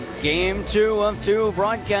Game 2 of 2,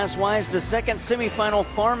 broadcast-wise, the second semifinal,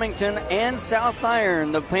 Farmington and South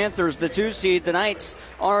Iron. The Panthers, the 2 seed. The Knights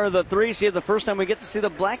are the 3 seed. The first time we get to see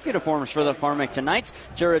the black uniforms for the Farmington Knights.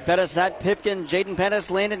 Jared Pettis, Zach Pipkin, Jaden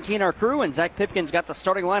Pettis, Landon Keene, our crew, and Zach Pipkin's got the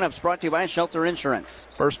starting lineups, brought to you by Shelter Insurance.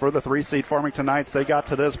 First for the 3 seed Farmington Knights, they got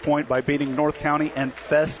to this point by beating North County and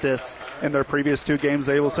Festus in their previous 2 games.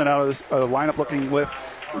 They will send out a lineup looking with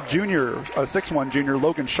a 6'1 junior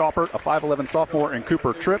Logan Shoppert, a 5'11 sophomore in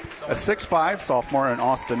Cooper Tripp, a 6'5 sophomore in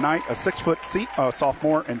Austin Knight, a 6 foot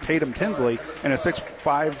sophomore in Tatum Tinsley, and a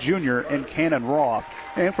 6'5 junior in Cannon Roth.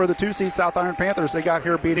 And for the 2 seed South Iron Panthers, they got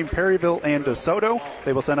here beating Perryville and DeSoto.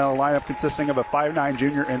 They will send out a lineup consisting of a 5'9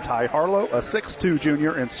 junior in Ty Harlow, a 6'2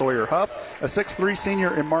 junior in Sawyer Huff, a 6'3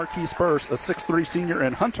 senior in Marquise Burse, a 6'3 senior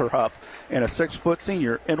in Hunter Huff, and a 6 foot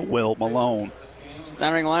senior in Will Malone.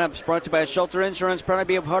 Starting lineups brought to you by Shelter Insurance. Proud to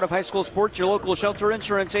be a part of high school sports. Your local Shelter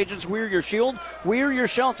Insurance agents. We're your shield. We're your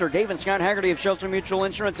shelter. Dave and Scott Haggerty of Shelter Mutual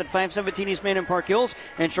Insurance at 517 East Main in Park Hills.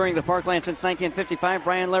 Insuring the Parkland since 1955.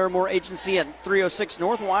 Brian Larimore Agency at 306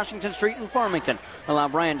 North Washington Street in Farmington. Allow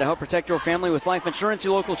Brian to help protect your family with life insurance.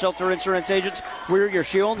 Your local Shelter Insurance agents. We're your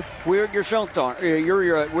shield. We're your shelter.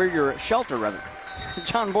 We're your shelter, rather.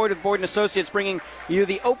 John Boyd with Boyd & Associates bringing you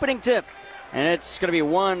the opening tip. And it's going to be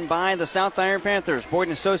won by the South Iron Panthers. Boyd &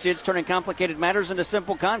 Associates turning complicated matters into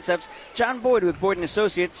simple concepts. John Boyd with Boyd &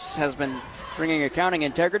 Associates has been bringing accounting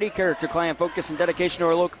integrity, character, client focus, and dedication to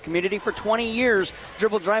our local community for 20 years.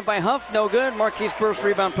 Dribble drive by Huff, no good. Marquise Burst,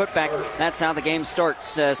 rebound putback. That's how the game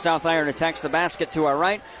starts. South Iron attacks the basket to our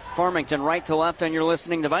right. Farmington right to left on your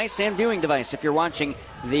listening device and viewing device if you're watching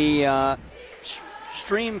the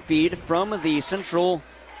stream feed from the Central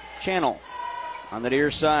Channel. On the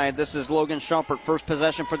near side, this is Logan Shoppert. First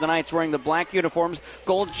possession for the Knights wearing the black uniforms.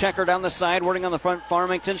 Gold checker down the side, wording on the front.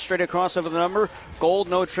 Farmington straight across over the number. Gold,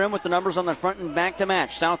 no trim with the numbers on the front and back to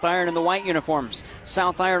match. South Iron in the white uniforms.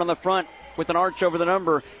 South Iron on the front with an arch over the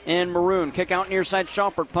number in maroon. Kick out near side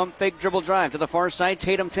Shoppert. Pump fake dribble drive to the far side.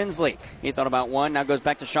 Tatum Tinsley. He thought about one. Now goes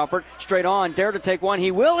back to Shoppert. Straight on. Dare to take one.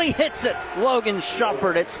 He will. He hits it. Logan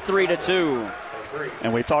Shoppert. It's 3-2.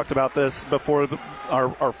 And we talked about this before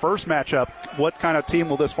our first matchup. What kind of team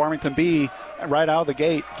will this Farmington be right out of the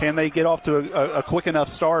gate? Can they get off to a quick enough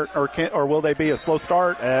start, or will they be a slow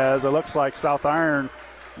start, as it looks like South Iron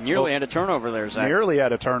nearly had a turnover there, Zach. Nearly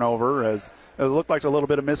had a turnover, as it looked like a little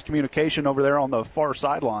bit of miscommunication over there on the far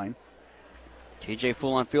sideline. TJ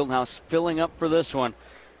Foulon Fieldhouse filling up for this one,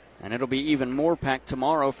 and it'll be even more packed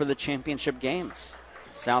tomorrow for the championship games.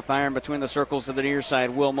 South Iron between the circles to the near side,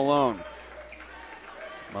 Will Malone.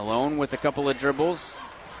 Malone with a couple of dribbles.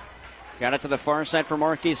 Got it to the far side for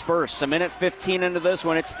Marquise Burse. A minute 15 into this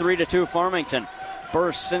one. It's 3-2 Farmington.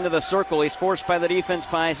 Burse into the circle. He's forced by the defense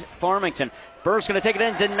by Farmington. Burse going to take it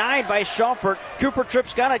in. Denied by Shoppert. Cooper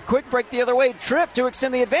Tripp's got it. Quick break the other way. Tripp to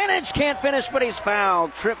extend the advantage. Can't finish, but he's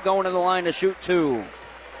fouled. Tripp going to the line to shoot 2.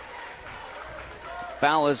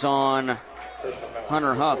 Foul is on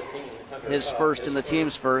Hunter Huff. His first and the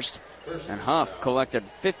team's first. And Huff collected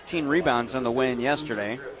 15 rebounds on the win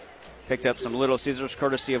yesterday. Picked up some Little Caesars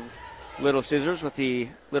courtesy of Little Caesars with the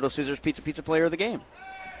Little Caesars Pizza Player of the Game.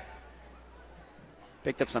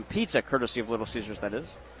 Picked up some pizza courtesy of Little Caesars, that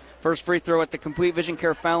is. First free throw at the Complete Vision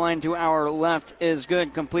Care foul line to our left is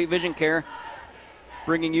good. Complete Vision Care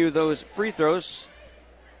bringing you those free throws.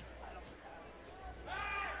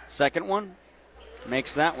 Second one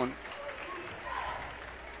makes that one.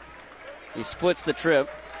 He splits the trip.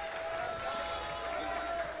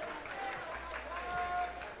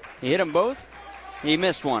 He hit them both. He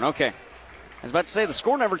missed one. Okay. I was about to say the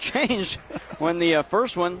score never changed when the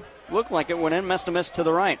first one looked like it went in. Must have missed to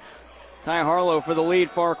the right. Ty Harlow for the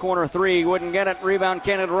lead. Far corner 3. Wouldn't get it. Rebound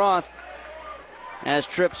Kenneth Roth. As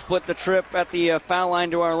Tripp split the trip at the foul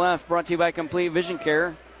line to our left. Brought to you by Complete Vision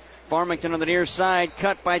Care. Farmington on the near side.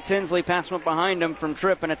 Cut by Tinsley. Pass went behind him from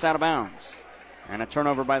Tripp, and it's out of bounds. And a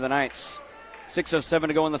turnover by the Knights. 6:07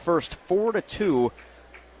 to go in the first. 4-2.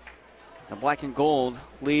 The black and gold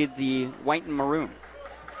lead the white and maroon.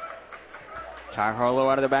 Ty Harlow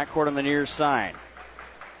out of the backcourt on the near side.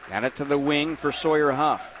 Got it to the wing for Sawyer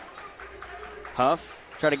Huff. Huff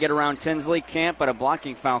tried to get around Tinsley. Can't, but a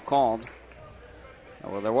blocking foul called.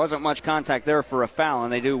 Well, there wasn't much contact there for a foul,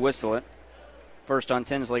 and they do whistle it. First on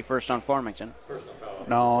Tinsley, first on Farmington.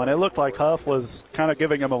 No, and it looked like Huff was kind of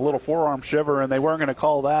giving him a little forearm shiver, and they weren't going to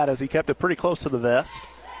call that as he kept it pretty close to the vest.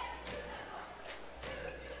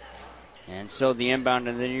 And so the inbound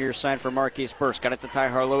on the near side for Marquise Burse. Got it to Ty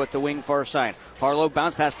Harlow at the wing far side. Harlow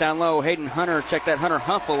bounce pass down low. Hayden Hunter, check that. Hunter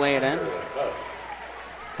Huff will lay it in.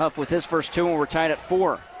 Huff with his first 2, and we're tied at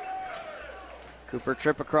 4. Cooper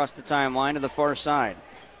Tripp across the timeline to the far side.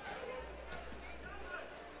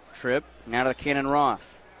 Tripp, now to Cannon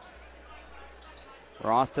Roth.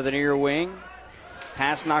 Roth to the near wing.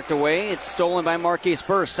 Pass knocked away. It's stolen by Marquise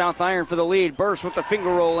Burst. South Iron for the lead. Burst with the finger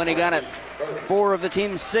roll, and he got it. 4 of the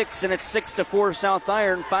team's 6, and it's 6-4 South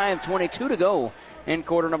Iron. 5:22 to go in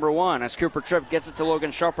quarter number 1 as Cooper Tripp gets it to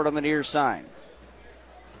Logan Sharpert on the near side.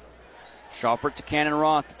 Sharpert to Cannon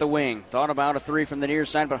Roth at the wing. Thought about a 3 from the near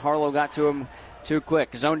side, but Harlow got to him too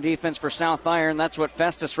quick. Zone defense for South Iron. That's what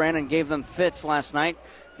Festus ran and gave them fits last night.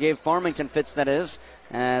 Gave Farmington fits, that is.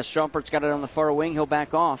 As Sharpert's got it on the far wing, he'll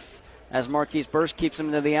back off as Marquise Burst keeps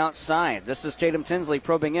him to the outside. This is Tatum Tinsley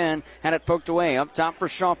probing in. Had it poked away. Up top for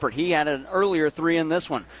Sharpert. He had an earlier 3 in this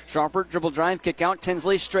one. Sharpert, dribble drive, kick out.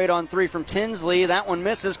 Tinsley straight on 3 from Tinsley. That one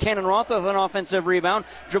misses. Cannon Roth with an offensive rebound.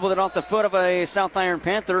 Dribbled it off the foot of a South Iron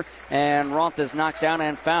Panther. And Roth is knocked down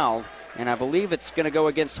and fouled. And I believe it's going to go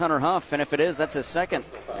against Hunter Huff. And if it is, that's his second.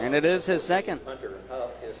 And it is his second. Hunter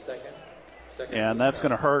Huff, his second. And that's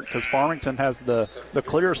going to hurt because Farmington has the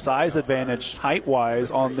clear size advantage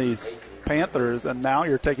height-wise on these Panthers, and now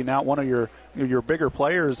you're taking out one of your bigger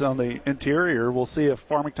players on the interior. We'll see if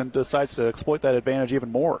Farmington decides to exploit that advantage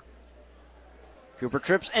even more. Cooper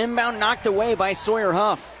Tripp's inbound knocked away by Sawyer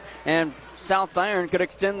Huff, and South Iron could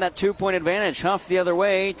extend that 2-point advantage. Huff the other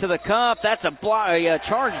way to the cup. That's a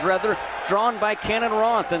charge drawn by Cannon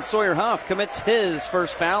Roth, and Sawyer Huff commits his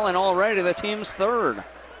first foul, and already the team's third.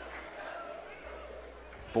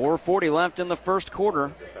 4:40 left in the first quarter.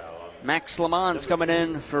 Max Lamons coming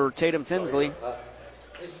in for Tatum Tinsley.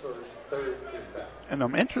 And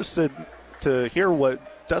I'm interested to hear what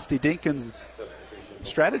Dusty Dinkins'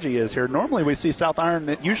 strategy is here. Normally we see South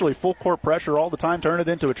Iron usually full court pressure all the time, turn it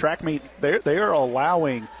into a track meet. They are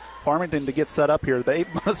allowing Farmington to get set up here. They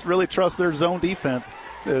must really trust their zone defense,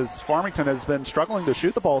 as Farmington has been struggling to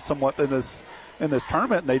shoot the ball somewhat in this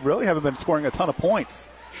tournament, and they really haven't been scoring a ton of points.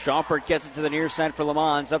 Schaupert gets it to the near side for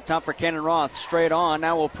Lamons. Up top for Cannon Roth. Straight on.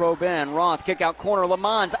 Now we'll probe in. Roth kick out corner.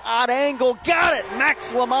 Lamons. Odd angle. Got it.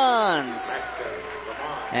 Max Lamons.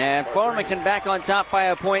 And Farmington back on top by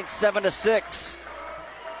a point, 7-6.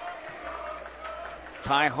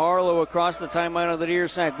 Ty Harlow across the timeline on the near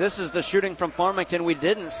side. This is the shooting from Farmington we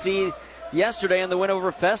didn't see yesterday in the win over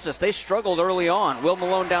Festus. They struggled early on. Will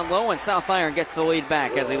Malone down low, and South Iron gets the lead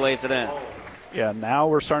back as he lays it in. Yeah, now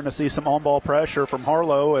we're starting to see some on-ball pressure from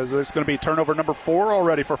Harlow, as there's going to be turnover number 4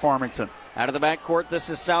 already for Farmington. Out of the backcourt, this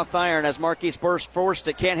is South Iron as Marquise Burst forced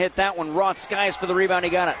it. Can't hit that one. Roth skies for the rebound. He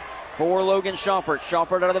got it. For Logan Schaupert.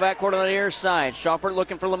 Schaupert out of the backcourt on the near side. Schaupert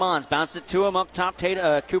looking for Lamons. Bounced it to him up top.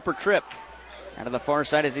 Cooper Tripp. Out of the far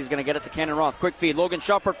side as he's going to get it to Cannon Roth. Quick feed. Logan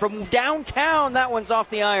Schaupert from downtown. That one's off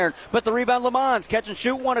the iron. But the rebound, Lamons. Catch and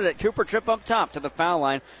shoot wanted it. Cooper Tripp up top to the foul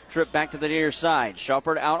line. Tripp back to the near side.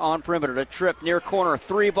 Schaupert out on perimeter to Tripp near corner.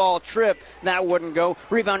 3-ball Tripp. That wouldn't go.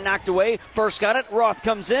 Rebound knocked away. Burst got it. Roth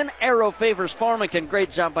comes in. Arrow favors Farmington. Great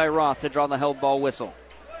job by Roth to draw the held ball whistle.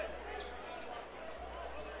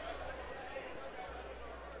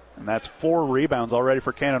 And that's 4 rebounds already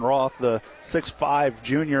for Cannon Roth, the 6'5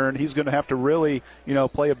 junior, and he's going to have to really,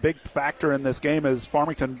 play a big factor in this game, as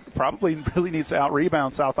Farmington probably really needs to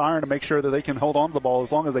out-rebound South Iron to make sure that they can hold on to the ball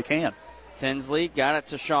as long as they can. Tinsley got it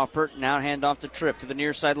to Schaupert. Now hand off to Tripp to the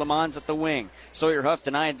near side. Lamons at the wing. Sawyer Huff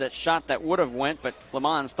denied that shot that would have went, but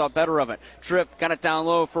Lamons thought better of it. Tripp got it down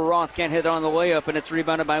low for Roth. Can't hit it on the layup, and it's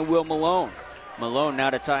rebounded by Will Malone. Malone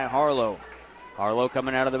now to Ty Harlow. Harlow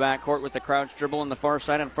coming out of the backcourt with the crouch dribble on the far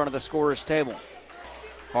side in front of the scorer's table.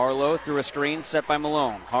 Harlow through a screen set by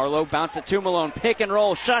Malone. Harlow bounced it to Malone. Pick and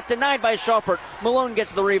roll. Shot denied by Schaupert. Malone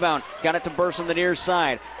gets the rebound. Got it to Burst on the near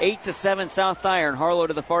side. 8-7 South Iron. Harlow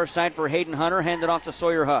to the far side for Hayden Hunter. Handed off to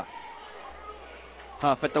Sawyer Huff.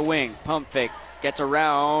 Huff at the wing. Pump fake. Gets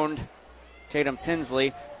around Tatum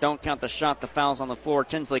Tinsley. Don't count the shot. The foul's on the floor.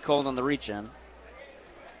 Tinsley called on the reach in.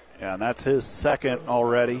 Yeah, and that's his second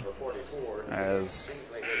already. As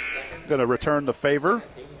going to return the favor.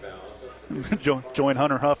 Join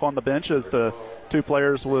Hunter Huff on the bench as the 2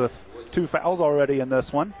 players with 2 fouls already in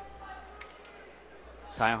this one.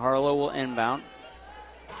 Ty Harlow will inbound.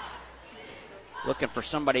 Looking for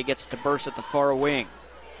somebody, gets to Burst at the far wing.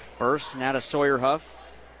 Burst now to Sawyer Huff.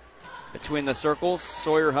 Between the circles,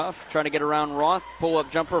 Sawyer Huff trying to get around Roth.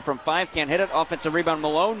 Pull-up jumper from 5, can't hit it. Offensive rebound,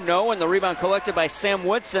 Malone, no, and the rebound collected by Sam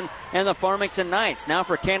Woodson and the Farmington Knights. Now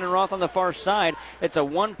for Cannon Roth on the far side. It's a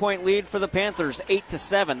 1-point lead for the Panthers,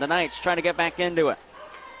 8-7. The Knights trying to get back into it.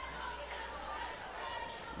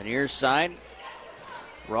 The near side,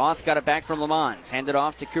 Roth got it back from Lamons. Handed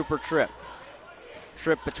off to Cooper Tripp.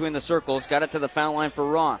 Tripp between the circles, got it to the foul line for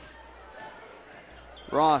Roth.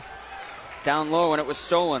 Roth down low, and it was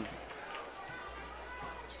stolen.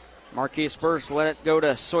 Marquise Burst let it go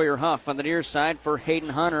to Sawyer Huff on the near side for Hayden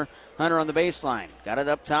Hunter. Hunter on the baseline. Got it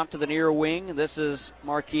up top to the near wing. This is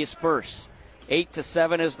Marquise Burst.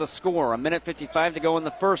 8-7 is the score. 1:55 to go in the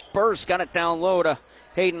first. Burst got it down low to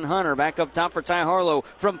Hayden Hunter. Back up top for Ty Harlow.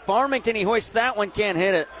 From Farmington, he hoists that one, can't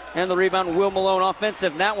hit it. And the rebound, Will Malone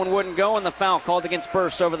offensive. That one wouldn't go, and the foul called against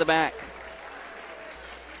Burst over the back.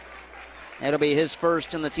 That'll be his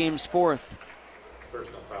first and the team's fourth.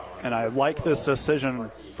 And I like this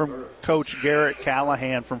decision from Coach Garrett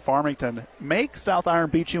Callahan from Farmington. Make South Iron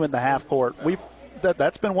beat you in the half court.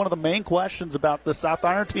 That's been one of the main questions about the South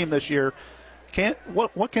Iron team this year.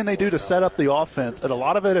 What can they do to set up the offense? And a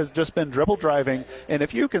lot of it has just been dribble driving. And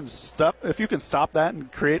if you can stop that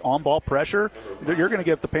and create on-ball pressure, you're going to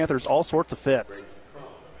give the Panthers all sorts of fits.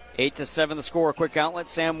 8-7 the score. Quick outlet,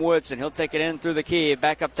 Sam Woodson. He'll take it in through the key.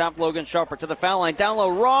 Back up top, Logan Sharper to the foul line. Down low,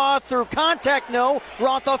 Roth through contact. No.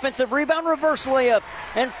 Roth offensive rebound, reverse layup.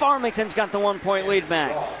 And Farmington's got the 1-point lead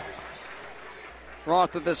back.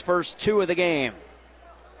 Roth with his first 2 of the game.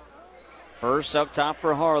 Burst up top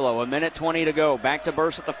for Harlow. 1:20 to go. Back to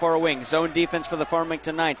Burst at the far wing. Zone defense for the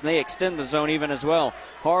Farmington Knights, and they extend the zone even as well.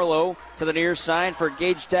 Harlow to the near side for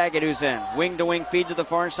Gage Daggett, who's in. Wing-to-wing feed to the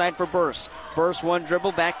far side for Burst. Burst one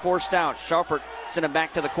dribble, back forced out. Sharper sent it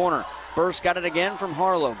back to the corner. Burst got it again from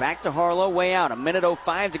Harlow. Back to Harlow, way out.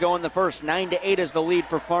 1:05 to go in the first. 9-8 is the lead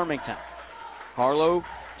for Farmington. Harlow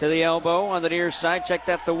to the elbow on the near side. Checked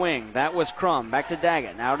at the wing. That was Crum. Back to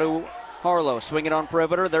Daggett. Now to Harlow, swing it on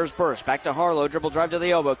perimeter. There's Burst. Back to Harlow. Dribble drive to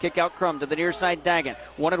the elbow. Kick out Crum to the near side. Daggett.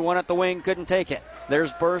 1-on-1 at the wing. Couldn't take it.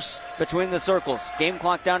 There's Burst between the circles. Game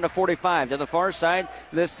clock down to 45. To the far side,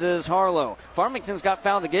 this is Harlow. Farmington's got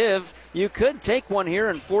foul to give. You could take one here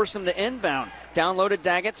and force them to inbound. Downloaded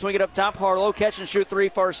Daggett. Swing it up top. Harlow. Catch and shoot 3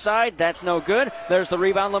 far side. That's no good. There's the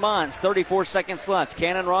rebound. Lamons. 34 seconds left.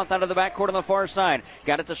 Cannon Roth out of the backcourt on the far side.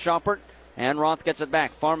 Got it to Schaupert. And Roth gets it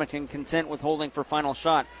back. Farmington content with holding for final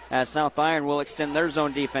shot as South Iron will extend their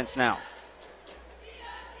zone defense now.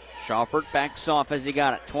 Schaupert backs off as he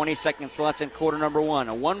got it. 20 seconds left in quarter number 1.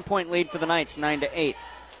 A 1-point lead for the Knights, 9-8.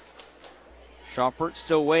 Schaupert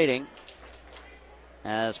still waiting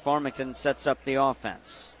as Farmington sets up the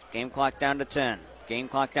offense. Game clock down to 10. Game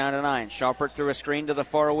clock down to 9. Schaupert through a screen to the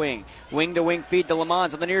far wing. Wing-to-wing feed to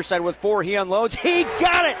Lamons on the near side with 4. He unloads. He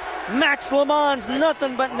got it! Max Lamons,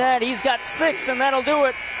 nothing but net. He's got 6, and that'll do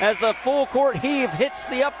it as the full court heave hits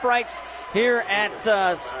the uprights here at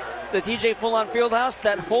the TJ Full-On Fieldhouse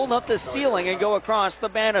that hold up the ceiling and go across the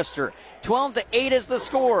banister. 12-8 is the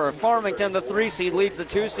score. Farmington, the 3 seed, leads the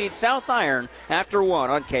 2 seed South Iron after 1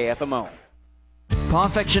 on KFMO.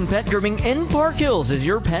 Pawfection Pet Grooming in Park Hills is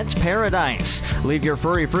your pet's paradise. Leave your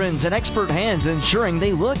furry friends in expert hands, ensuring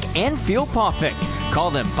they look and feel perfect. Call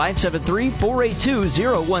them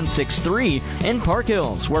 573-482-0163 in Park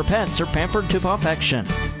Hills, where pets are pampered to perfection.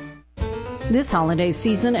 This holiday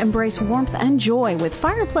season, embrace warmth and joy with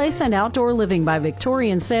Fireplace and Outdoor Living by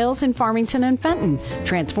Victorian Sales in Farmington and Fenton.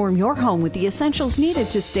 Transform your home with the essentials needed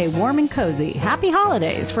to stay warm and cozy. Happy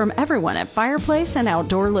holidays from everyone at Fireplace and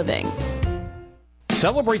Outdoor Living.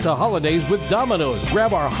 Celebrate the holidays with Domino's.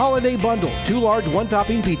 Grab our holiday bundle. 2 large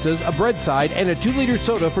one-topping pizzas, a bread side, and a 2-liter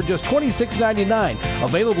soda for just $26.99.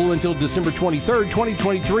 Available until December 23rd,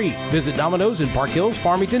 2023. Visit Domino's in Park Hills,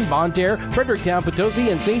 Farmington, Bonne Terre, Fredericktown, Potosi,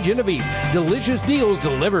 and St. Genevieve. Delicious deals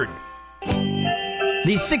delivered.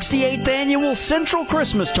 The 68th Annual Central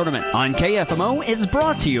Christmas Tournament on KFMO is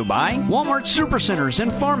brought to you by Walmart Supercenters in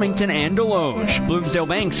Farmington and Deloge, Bloomsdale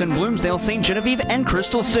Banks in Bloomsdale, St. Genevieve, and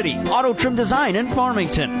Crystal City, Auto Trim Design in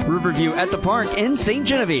Farmington, Riverview at the Park in St.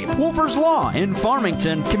 Genevieve, Wolfer's Law in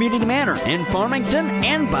Farmington, Community Manor in Farmington,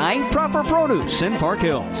 and by Proper Produce in Park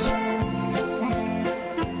Hills.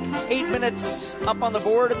 8 minutes up on the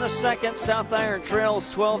board in the second. South Iron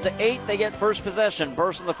trails 12-8. They get first possession.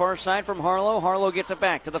 Burst on the far side from Harlow. Harlow gets it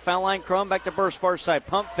back to the foul line. Crum back to Burst far side.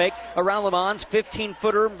 Pump fake around Lamons.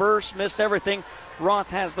 15-footer. Burst missed everything.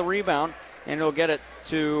 Roth has the rebound, and he'll get it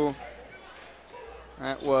to,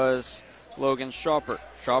 that was Logan Schaupert.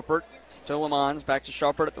 Schaupert to Lamons. Back to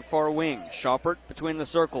Schaupert at the far wing. Schaupert between the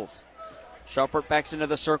circles. Schaupert backs into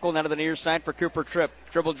the circle, now to the near side for Cooper Tripp.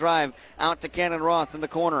 Dribble drive out to Cannon Roth in the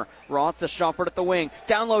corner. Roth to Schaupert at the wing.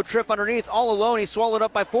 Down low Tripp underneath, all alone. He's swallowed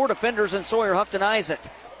up by 4 defenders, and Sawyer Huff denies it.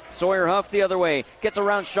 Sawyer Huff the other way. Gets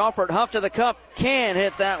around Schaupert. Huff to the cup. Can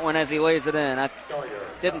hit that one as he lays it in. I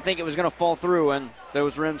didn't think it was going to fall through, and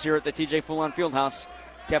those rims here at the TJ Full-On Fieldhouse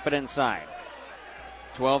kept it inside.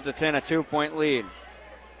 12-10, a 2-point lead.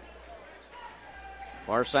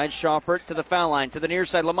 Far side, Schaupert to the foul line, to the near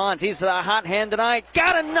side, Lamons. He's a hot hand tonight.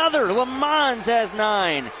 Got another. Lamons has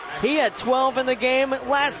 9. He had 12 in the game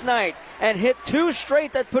last night and hit 2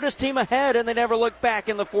 straight that put his team ahead, and they never looked back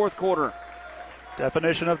in the fourth quarter.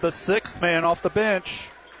 Definition of the 6th man off the bench.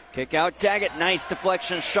 Kick out, Daggett. Nice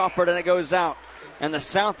deflection, Schaupert, and it goes out. And the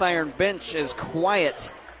South Iron bench is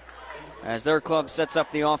quiet as their club sets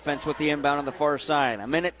up the offense with the inbound on the far side. A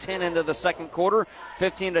minute 10 into the second quarter,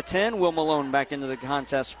 15-10. Will Malone back into the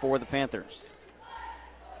contest for the Panthers.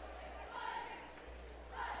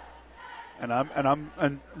 And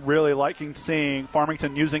I'm really liking seeing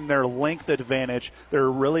Farmington using their length advantage.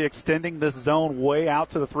 They're really extending this zone way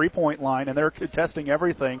out to the three-point line, and they're contesting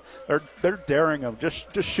everything. They're daring them.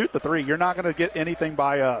 Just shoot the three. You're not going to get anything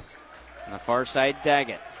by us. On the far side,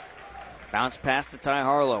 Daggett. Bounce pass to Ty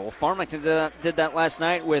Harlow. Well, Farmington did that last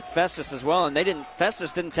night with Festus as well, and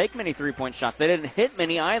Festus didn't take many three-point shots. They didn't hit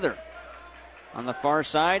many either. On the far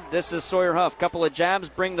side, this is Sawyer Huff. Couple of jabs,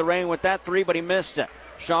 bring the rain with that 3, but he missed it.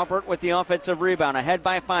 Schaupert with the offensive rebound. Ahead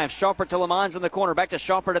by 5. Schaupert to Lamons in the corner. Back to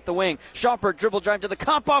Schaupert at the wing. Schaupert dribble drive to the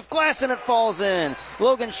cup off glass, and it falls in.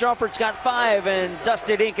 Logan Schaupert's got 5, and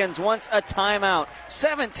Dusty Dinkins wants a timeout.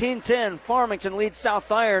 17-10. Farmington leads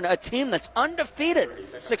South Iron, a team that's undefeated.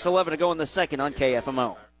 6:11 to go in the second on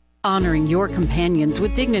KFMO. Honoring your companions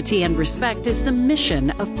with dignity and respect is the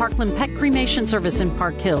mission of Parkland Pet Cremation Service in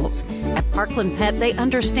Park Hills. At Parkland Pet, they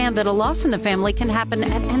understand that a loss in the family can happen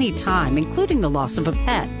at any time, including the loss of a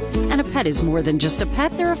pet. And a pet is more than just a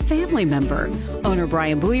pet, they're a family member. Owner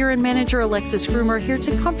Brian Booyer and manager Alexis Groomer are here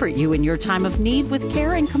to comfort you in your time of need with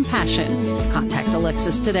care and compassion. Contact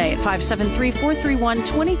Alexis today at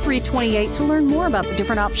 573-431-2328 to learn more about the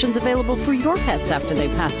different options available for your pets after they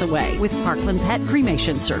pass away with Parkland Pet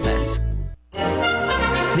Cremation Service.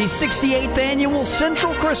 The 68th Annual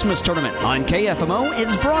Central Christmas Tournament on KFMO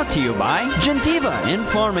is brought to you by Gentiva in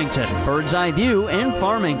Farmington, Bird's Eye View in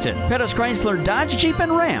Farmington, Pettis Chrysler Dodge Jeep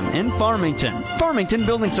and Ram in Farmington, Farmington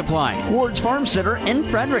Building Supply, Ward's Farm Center in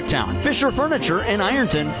Fredericktown, Fisher Furniture in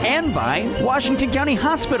Ironton, and by Washington County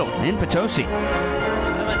Hospital in Potosi.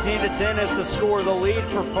 17-10 is the score. The lead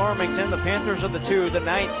for Farmington. The Panthers are the 2. The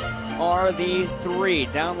Knights are the 3.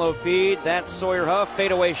 Down low feed. That's Sawyer Huff.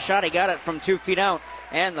 Fadeaway shot. He got it from 2 feet out.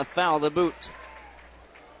 And the foul to boot.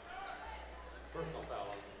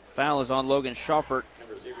 Foul is on Logan Schaupert.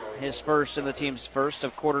 His first and the team's first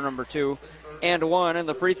of quarter number 2. And 1. And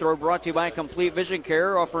the free throw brought to you by Complete Vision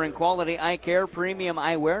Care, offering quality eye care, premium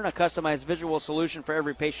eyewear, and a customized visual solution for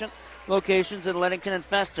every patient. Locations in Leadington and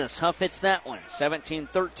Festus. Huff hits that one.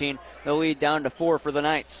 17-13. The lead down to 4 for the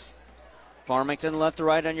Knights. Farmington left to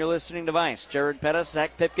right on your listening device. Jared Pettis,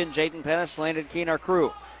 Zach Pipkin, Jaden Pettis, Landon Keene, our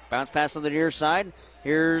crew. Bounce pass on the near side.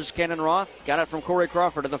 Here's Kenan Roth. Got it from Corey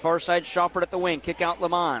Crawford to the far side. Schaupert at the wing. Kick out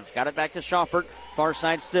Lamons. Got it back to Schaupert. Far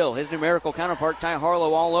side still. His numerical counterpart, Ty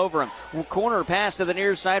Harlow, all over him. Corner pass to the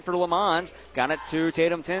near side for Lamons. Got it to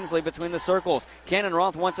Tatum Tinsley between the circles. Kenan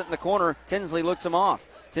Roth wants it in the corner. Tinsley looks him off.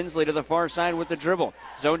 Tinsley to the far side with the dribble.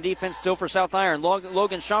 Zone defense still for South Iron.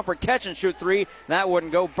 Logan Schaupert catch and shoot 3. That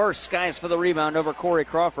wouldn't go. Burst skies for the rebound over Corey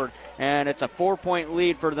Crawford. And it's a 4-point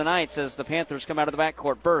lead for the Knights as the Panthers come out of the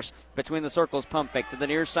backcourt. Burst between the circles. Pump fake to the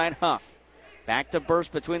near side. Huff. Back to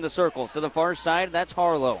Burst between the circles. To the far side. That's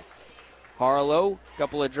Harlow. Harlow.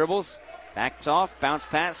 Couple of dribbles. Backs off. Bounce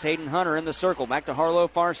pass. Hayden Hunter in the circle. Back to Harlow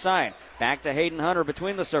far side. Back to Hayden Hunter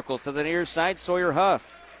between the circles. To the near side. Sawyer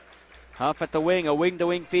Huff. Huff at the wing, a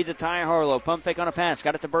wing-to-wing feed to Ty Harlow. Pump fake on a pass.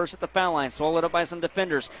 Got it to Burst at the foul line. Swallowed up by some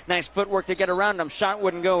defenders. Nice footwork to get around him. Shot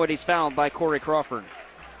wouldn't go, and he's fouled by Corey Crawford.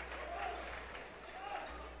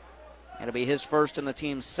 It'll be his first and the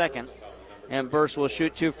team's second. And Burst will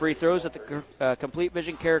shoot 2 free throws at the Complete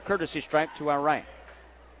Vision Care courtesy stripe to our right.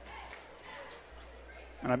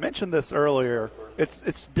 And I mentioned this earlier.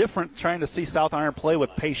 It's different trying to see South Iron play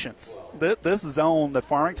with patience. This zone that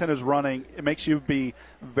Farmington is running, it makes you be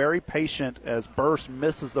very patient as Burst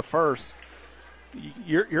misses the first.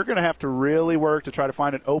 You're going to have to really work to try to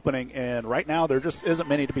find an opening, and right now there just isn't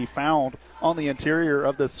many to be found on the interior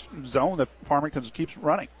of this zone that Farmington keeps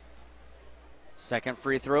running. Second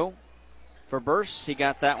free throw for Burst. He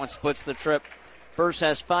got that one, splits the trip. Burst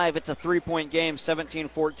has 5. It's a 3-point game,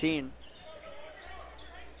 17-14.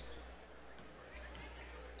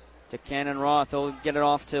 To Kenan Roth. He'll get it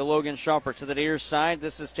off to Logan Schaupert to the near side.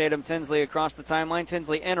 This is Tatum Tinsley across the timeline.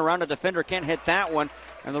 Tinsley in around a defender. Can't hit that one.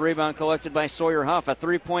 And the rebound collected by Sawyer Huff. A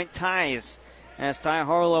 3-point ties as Ty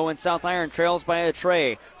Harlow and South Iron trails by a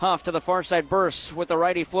tray. Huff to the far side. Bursts with the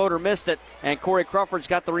righty floater. Missed it. And Corey Crawford's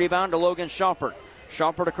got the rebound to Logan Schaupert.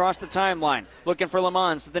 Schaupert across the timeline, looking for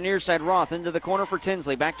Lamons to the near side. Roth into the corner for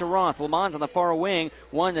Tinsley. Back to Roth. Lamons on the far wing.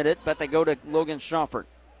 Wanted it, but they go to Logan Schaupert.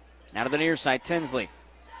 Now to the near side, Tinsley.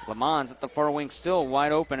 Lamons at the far wing still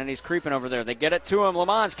wide open, and he's creeping over there. They get it to him.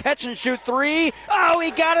 Lamons catch and shoot three. Oh, he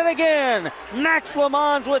got it again. Max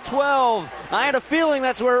Lamons with 12. I had a feeling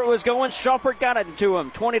that's where it was going. Schaupert got it to him.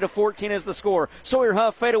 20-14 is the score. Sawyer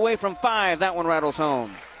Huff fade away from 5. That one rattles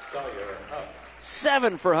home.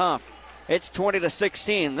 7 for Huff. It's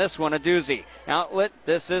 20-16. This one a doozy. Outlet.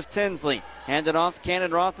 This is Tinsley. Handed off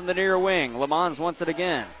Cannon Roth in the near wing. Lamons wants it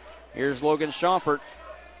again. Here's Logan Schaupert.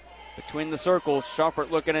 Between the circles,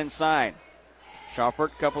 Schaupert looking inside.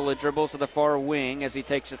 Schaupert, couple of dribbles to the far wing as he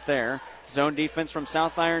takes it there. Zone defense from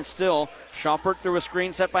South Iron still. Schaupert through a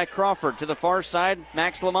screen set by Crawford. To the far side,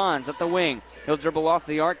 Max Lamons at the wing. He'll dribble off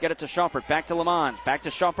the arc, get it to Schaupert. Back to Lamons. Back to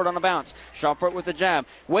Schaupert on the bounce. Schaupert with the jab.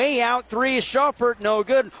 Way out, 3. Schaupert, no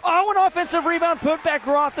good. Oh, an offensive rebound. Put back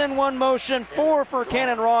Roth in one motion. 4 for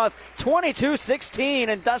Cannon Roth. 22-16.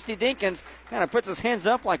 And Dusty Dinkins kind of puts his hands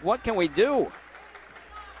up like, what can we do?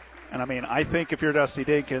 And I mean, I think if you're Dusty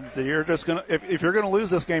Dinkins, you're just gonna if you're gonna lose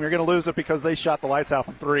this game, you're gonna lose it because they shot the lights out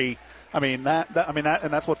from 3. I mean and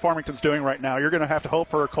that's what Farmington's doing right now. You're gonna have to hope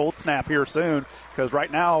for a cold snap here soon because right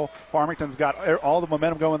now Farmington's got all the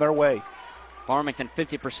momentum going their way. Farmington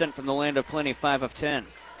 50% from the land of plenty, 5 of 10.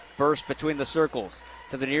 Burst between the circles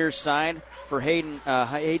to the near side for Hayden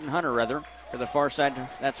Hunter. To the far side,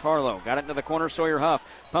 that's Harlow. Got it to the corner, Sawyer Huff.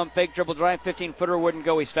 Pump fake, dribble drive, 15-footer wouldn't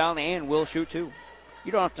go. He's fouling and will shoot 2.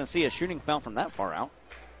 You don't often see a shooting foul from that far out.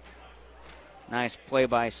 Nice play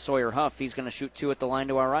by Sawyer Huff. He's going to shoot 2 at the line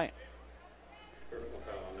to our right.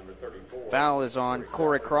 Foul is on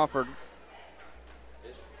Corey Crawford.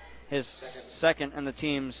 His second and the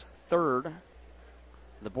team's third.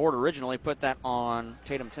 The board originally put that on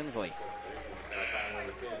Tatum Tinsley.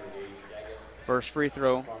 First free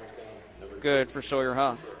throw, good for Sawyer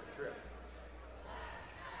Huff.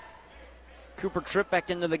 Cooper Tripp back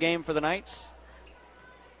into the game for the Knights.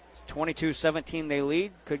 22-17 they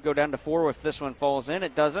lead. Could go down to 4 if this one falls in.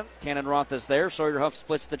 It doesn't. Cannon Roth is there. Sawyer Huff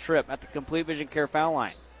splits the trip at the Complete Vision Care foul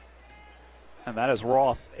line. And that is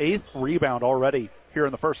Roth's 8th rebound already here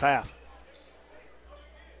in the first half.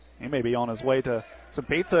 He may be on his way to some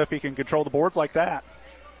pizza if he can control the boards like that.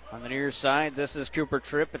 On the near side, this is Cooper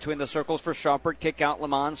Tripp between the circles for Schaupert. Kick out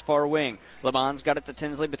Lamons, far wing. Lamons got it to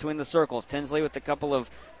Tinsley between the circles. Tinsley with a couple of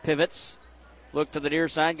pivots. Look to the near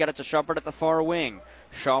side, got it to Schaupert at the far wing.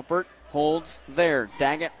 Schaupert holds there.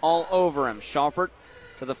 Daggett all over him. Schaupert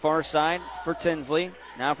to the far side for Tinsley.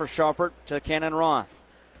 Now for Schaupert to Cannon Roth.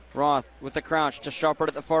 Roth with the crouch to Schaupert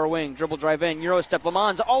at the far wing. Dribble drive in. Euro step.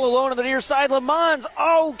 Lamons all alone on the near side. Lamons,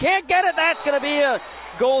 can't get it. That's going to be a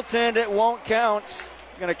goaltend. It won't count.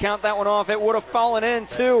 Going to count that one off. It would have fallen in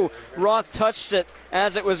too. Roth touched it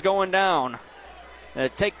as it was going down.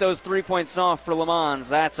 Take those 3 points off for Lamons.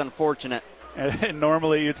 That's unfortunate. And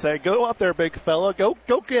normally you'd say, go up there, big fella, go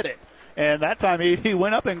get it. And that time he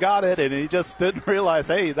went up and got it, and he just didn't realize,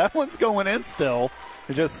 hey, that one's going in still.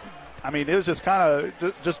 It was just kind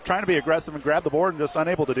of just trying to be aggressive and grab the board and just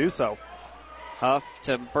unable to do so. Huff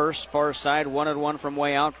to Burst, far side, 1-on-1 from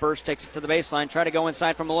way out. Burst takes it to the baseline, try to go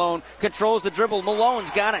inside from Malone. Controls the dribble.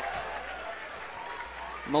 Malone's got it.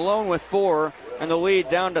 Malone with 4, and the lead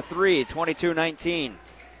down to 3, 22-19.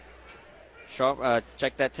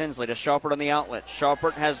 Check that Tinsley to Schaupert on the outlet.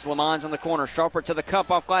 Schaupert has Lamons on the corner. Schaupert to the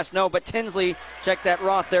cup, off glass, no, but Tinsley, check that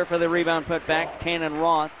Roth there for the rebound put back. Cannon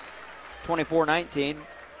Roth, 24-19.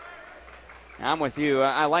 I'm with you.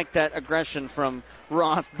 I like that aggression from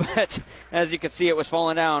Roth, but as you can see, it was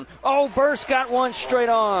falling down. Burst got one straight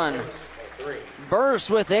on.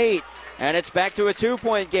 Burst with 8. And it's back to a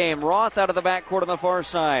 2-point game. Roth out of the backcourt on the far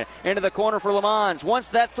side. Into the corner for Lamons. Wants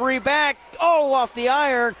that 3 back. Off the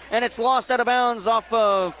iron. And it's lost out of bounds off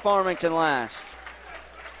of Farmington last.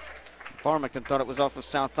 Farmington thought it was off of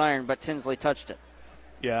South Iron, but Tinsley touched it.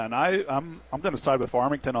 Yeah, and I'm going to side with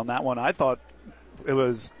Farmington on that one. I thought it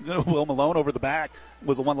was Will Malone over the back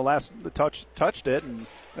was the one that touched it, and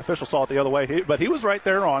the official saw it the other way. But he was right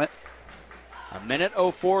there on it. A minute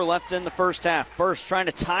 04 left in the first half. Burst trying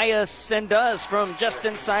to tie us and does from just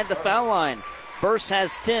inside the foul line. Burst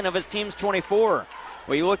has 10 of his team's 24.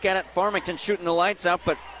 Well, you look at it, Farmington shooting the lights out,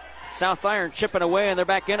 but South Iron chipping away, and they're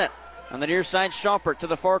back in it. On the near side, Schaupert to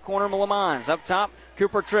the far corner, Lamons. Up top,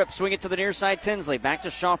 Cooper Tripp, swing it to the near side, Tinsley. Back to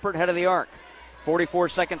Schaupert, head of the arc. 44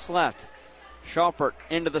 seconds left. Schaupert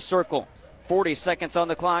into the circle. 40 seconds on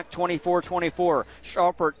the clock, 24-24.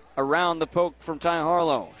 Schaupert around the poke from Ty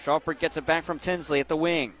Harlow. Schaupert gets it back from Tinsley at the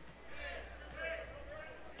wing.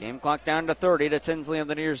 Game clock down to 30 to Tinsley on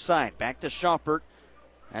the near side. Back to Schaupert.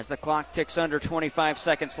 as the clock ticks under 25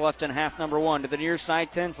 seconds left in half number one. To the near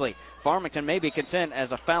side, Tinsley. Farmington may be content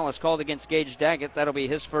as a foul is called against Gage Daggett. That'll be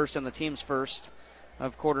his first and the team's first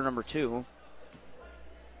of quarter number two.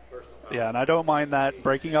 Yeah, and I don't mind that,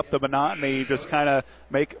 breaking up the monotony, just kind of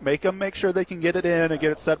make them make sure they can get it in and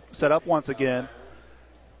get it set up once again.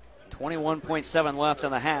 21.7 left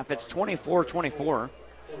in the half. It's 24-24.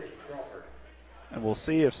 And we'll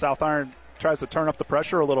see if South Iron tries to turn up the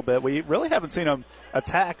pressure a little bit. We really haven't seen them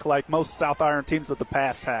attack like most South Iron teams of the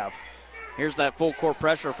past have. Here's that full court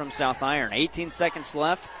pressure from South Iron. 18 seconds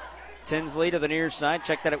left. Tinsley to the near side.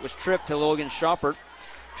 Check that it was tripped to Logan Schaupert.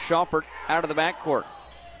 Schaupert out of the backcourt.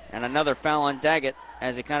 And another foul on Daggett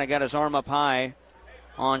as he kind of got his arm up high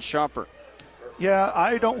on Schaupert. Yeah,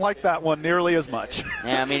 I don't like that one nearly as much.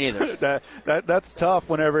 Yeah, me neither. That's tough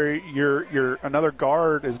whenever your another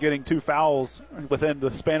guard is getting two fouls within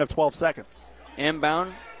the span of 12 seconds.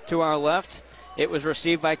 Inbound to our left. It was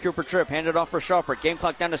received by Cooper Tripp. Handed off for Schaupert. Game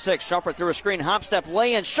clock down to 6. Schaupert through a screen. Hop step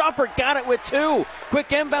lay-in. Schaupert got it with 2.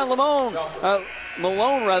 Quick inbound. Malone.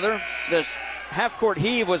 This half-court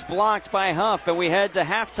heave was blocked by Huff, and we head to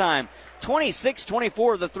halftime.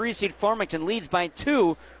 26-24. The 3-seed Farmington leads by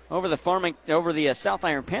 2 over the South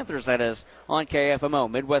Iron Panthers, that is, on KFMO.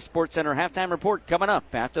 Midwest Sports Center halftime report coming up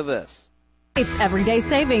after this. It's everyday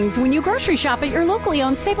savings when you grocery shop at your locally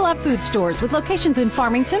owned Save-A-Lot food stores with locations in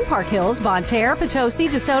Farmington, Park Hills, Bonne Terre, Potosi,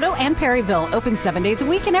 DeSoto, and Perryville. Open 7 days a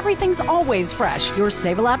week and everything's always fresh. Your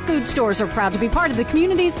Save-A-Lot food stores are proud to be part of the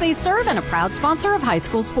communities they serve and a proud sponsor of high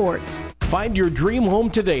school sports. Find your dream home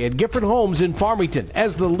today at Gifford Homes in Farmington.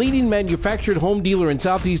 As the leading manufactured home dealer in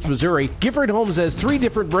southeast Missouri, Gifford Homes has 3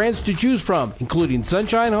 different brands to choose from, including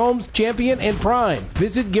Sunshine Homes, Champion, and Prime.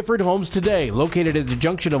 Visit Gifford Homes today, located at the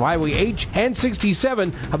junction of Highway H and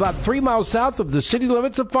 67, about 3 miles south of the city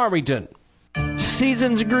limits of Farmington.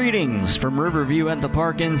 Season's greetings from Riverview at the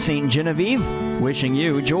Park in St. Genevieve. Wishing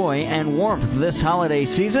you joy and warmth this holiday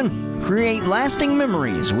season. Create lasting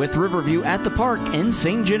memories with Riverview at the Park in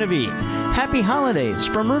St. Genevieve. Happy holidays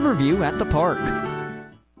from Riverview at the Park.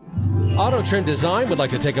 Auto Trim Design would like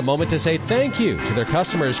to take a moment to say thank you to their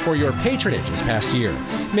customers for your patronage this past year.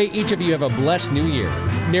 May each of you have a blessed new year.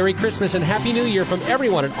 Merry Christmas and Happy New Year from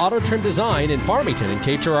everyone at Auto Trim Design in Farmington and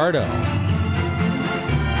Cape Girardeau.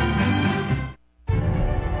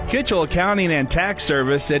 Kitchell Accounting and Tax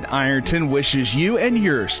Service at Ironton wishes you and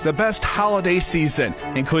yours the best holiday season,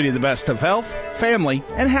 including the best of health, family,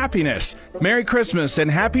 and happiness. Merry Christmas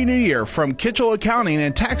and Happy New Year from Kitchell Accounting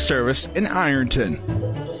and Tax Service in Ironton.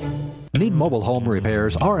 Need mobile home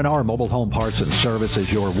repairs? R&R Mobile Home Parts and Service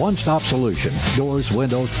is your one-stop solution. Doors,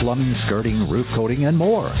 windows, plumbing, skirting, roof coating, and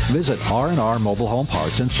more. Visit R&R Mobile Home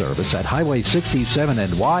Parts and Service at Highway 67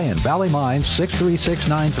 and Y in Valley Mines,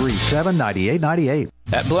 636-937-9898.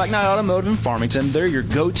 At Black Knight Automotive in Farmington, they're your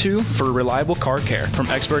go-to for reliable car care. From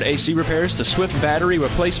expert AC repairs to swift battery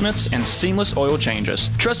replacements and seamless oil changes.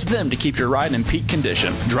 Trust them to keep your ride in peak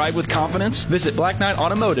condition. Drive with confidence. Visit Black Knight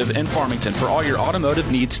Automotive in Farmington for all your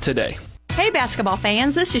automotive needs today. Hey basketball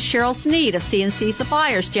fans, this is Cheryl Sneed of CNC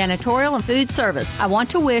Suppliers, Janitorial and Food Service. I want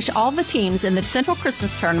to wish all the teams in the Central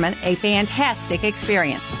Christmas Tournament a fantastic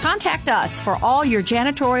experience. Contact us for all your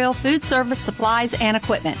janitorial, food service, supplies, and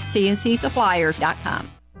equipment.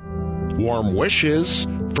 CNCSuppliers.com. Warm wishes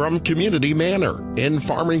from Community Manor in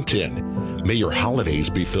Farmington. May your holidays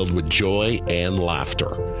be filled with joy and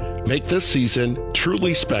laughter. Make this season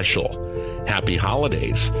truly special. Happy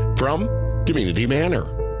holidays from Community Manor.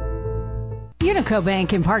 Unico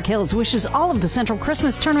Bank in Park Hills wishes all of the Central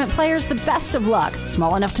Christmas Tournament players the best of luck.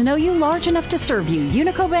 Small enough to know you, large enough to serve you.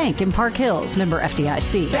 Unico Bank in Park Hills, member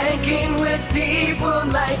FDIC. Banking with people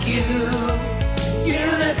like you.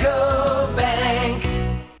 Unico Bank.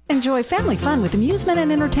 Enjoy family fun with amusement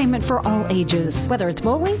and entertainment for all ages. Whether it's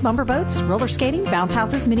bowling, bumper boats, roller skating, bounce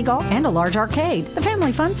houses, mini golf, and a large arcade. The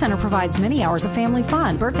Family Fun Center provides many hours of family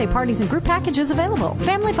fun, birthday parties, and group packages available.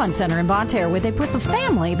 Family Fun Center in Bonne Terre, where they put the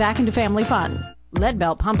family back into family fun.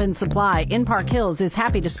 Leadbelt Pump and Supply in Park Hills is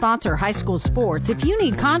happy to sponsor high school sports. If you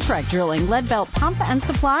need contract drilling, Leadbelt Pump and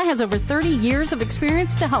Supply has over 30 years of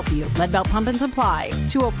experience to help you. Leadbelt Pump and Supply,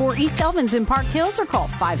 204 East Elvins in Park Hills, or call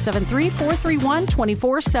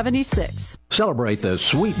 573-431-2476. Celebrate the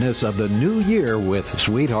sweetness of the new year with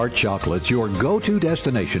Sweetheart Chocolates, your go-to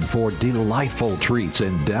destination for delightful treats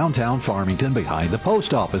in downtown Farmington behind the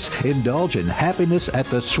post office. Indulge in happiness at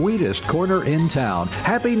the sweetest corner in town.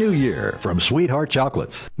 Happy New Year from Sweetheart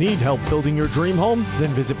Chocolates. Need help building your dream home? Then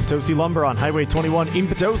visit Potosi Lumber on Highway 21 in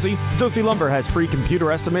Potosi. Potosi Lumber has free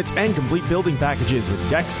computer estimates and complete building packages with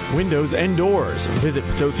decks, windows, and doors. Visit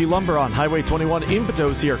Potosi Lumber on Highway 21 in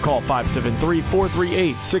Potosi or call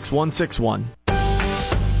 573-438-6161.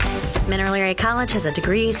 Mineral Area College has a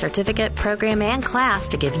degree, certificate, program, and class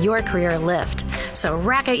to give your career a lift. So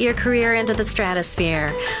rocket your career into the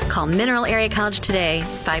stratosphere. Call Mineral Area College today,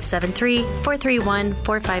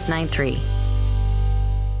 573-431-4593.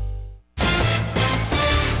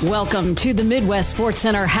 Welcome to the Midwest Sports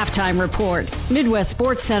Center Halftime Report. Midwest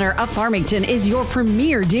Sports Center of Farmington is your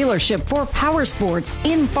premier dealership for power sports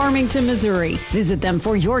in Farmington, Missouri. Visit them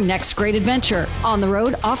for your next great adventure. On the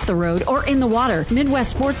road, off the road, or in the water, Midwest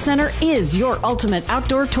Sports Center is your ultimate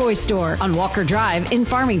outdoor toy store on Walker Drive in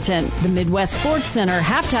Farmington. The Midwest Sports Center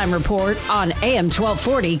Halftime Report on AM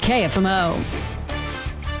 1240 KFMO.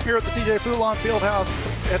 Here at the TJ Foulon Fieldhouse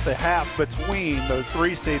at the half between the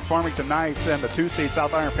 3-seed Farmington Knights and the 2-seed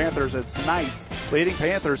South Iron Panthers, it's Knights leading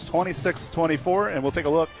Panthers 26-24, and we'll take a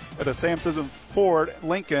look at the Sam Sisson Ford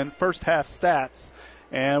Lincoln first half stats.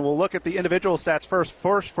 And we'll look at the individual stats first.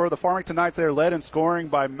 First, for the Farmington Knights, they are led in scoring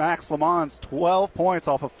by Max Lamons, 12 points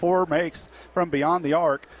off of 4 makes from beyond the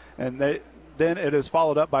arc, and then it is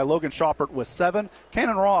followed up by Logan Shoppert with 7,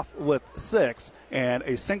 Cannon Roth with 6, and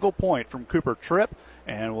a single point from Cooper Tripp.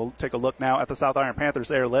 And we'll take a look now at the South Iron Panthers.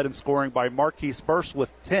 They are led in scoring by Marquise Burst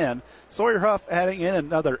with 10, Sawyer Huff adding in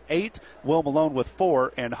another 8, Will Malone with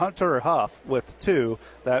 4, and Hunter Huff with 2.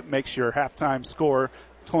 That makes your halftime score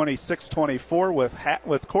 26-24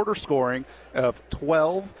 with quarter scoring of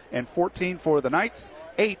 12 and 14 for the Knights,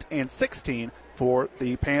 8 and 16 for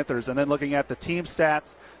the Panthers. And then looking at the team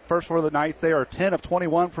stats, first for the Knights, they are 10 of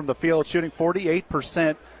 21 from the field, shooting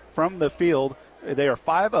 48% from the field. They are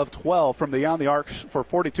 5 of 12 from beyond the arc for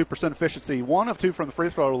 42% efficiency, 1 of 2 from the free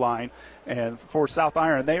throw line. And for South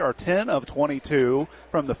Iron, they are 10 of 22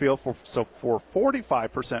 from the field, for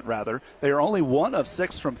 45% rather. They are only 1 of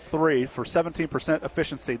 6 from 3 for 17%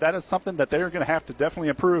 efficiency. That is something that they're going to have to definitely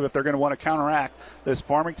improve if they're going to want to counteract this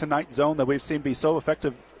Farmington Knight zone that we've seen be so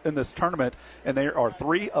effective in this tournament. And they are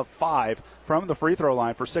 3 of 5 from the free throw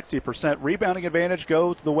line for 60%. Rebounding advantage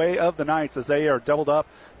goes the way of the Knights as they are doubled up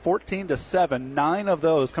 14-7. 9 of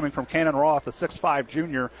those coming from Cannon Roth, the 6'5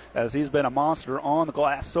 junior, as he's been a monster on the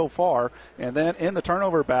glass so far. And then in the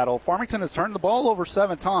turnover battle, Farmington has turned the ball over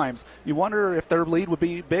 7 times. You wonder if their lead would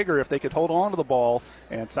be bigger if they could hold on to the ball.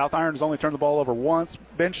 And South Iron has only turned the ball over once.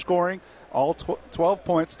 Bench scoring, all 12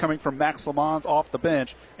 points coming from Max Lamons off the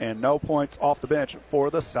bench, and no points off the bench for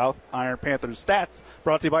the South Iron Panthers. Stats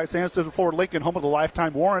brought to you by Sam Sisson Ford Lincoln, home of the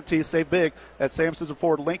lifetime warranty. Save big at Sam Sisson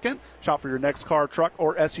Ford Lincoln. Shop for your next car, truck,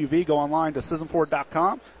 or SUV. Go online to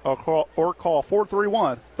SissonFord.com or call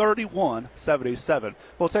 431-3177.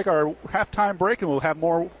 We'll take our halftime break, and we'll have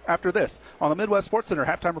more after this on the Midwest Sports Center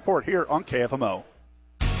Halftime Report here on KFMO.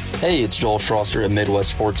 Hey, it's Joel Schlosser at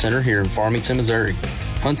Midwest Sports Center here in Farmington, Missouri.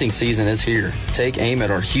 Hunting season is here. Take aim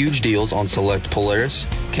at our huge deals on select Polaris,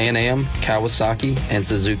 Can-Am, Kawasaki, and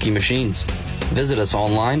Suzuki machines. Visit us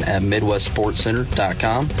online at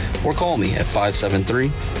MidwestSportsCenter.com or call me at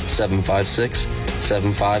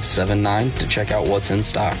 573-756-7579 to check out what's in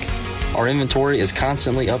stock. Our inventory is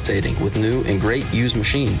constantly updating with new and great used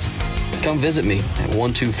machines. Come visit me at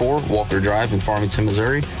 124 Walker Drive in Farmington,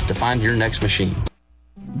 Missouri to find your next machine.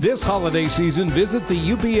 This holiday season, visit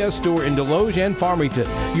the UPS store in Deloge and Farmington,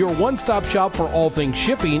 your one-stop shop for all things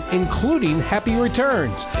shipping, including happy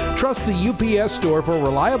returns. Trust the UPS store for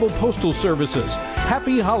reliable postal services.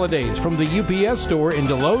 Happy holidays from the UPS store in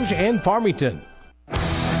Deloge and Farmington.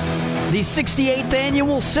 The 68th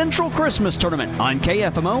Annual Central Christmas Tournament on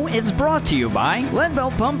KFMO is brought to you by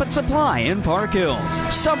Leadbelt Pump and Supply in Park Hills,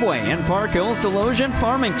 Subway in Park Hills, Deloge and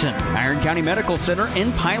Farmington, Iron County Medical Center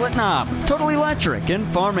in Pilot Knob, Total Electric in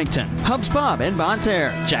Farmington, Hub's Pub in Bonne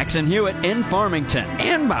Terre, Jackson Hewitt in Farmington,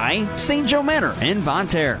 and by St. Joe Manor in Bonne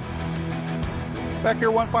Terre. Back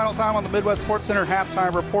here one final time on the Midwest Sports Center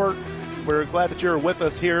Halftime Report. We're glad that you're with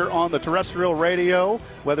us here on the terrestrial radio,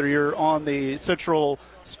 whether you're on the Central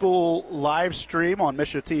School live stream on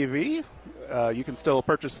Misha TV. You can still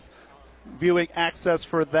purchase viewing access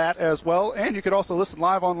for that as well. And you can also listen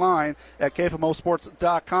live online at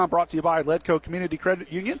KFMOsports.com, brought to you by Ledco Community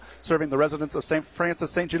Credit Union, serving the residents of St.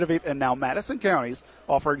 Francis, St. Genevieve, and now Madison counties,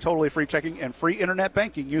 offering totally free checking and free internet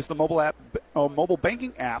banking. Use the mobile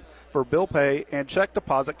banking app for bill pay and check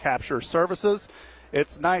deposit capture services.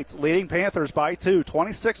 It's Knights leading Panthers by 2,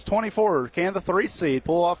 26-24. Can the 3 seed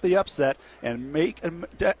pull off the upset and make a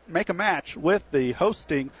match with the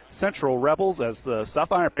hosting Central Rebels, as the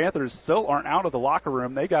South Iron Panthers still aren't out of the locker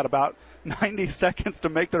room. They got about 90 seconds to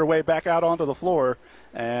make their way back out onto the floor,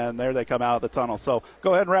 and there they come out of the tunnel. So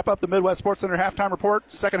go ahead and wrap up the Midwest Sports Center halftime report.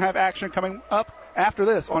 Second half action coming up after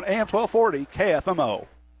this on AM 1240 KFMO.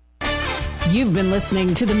 You've been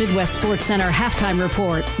listening to the Midwest Sports Center Halftime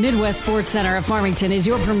Report. Midwest Sports Center of Farmington is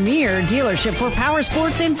your premier dealership for power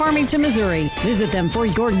sports in Farmington, Missouri. Visit them for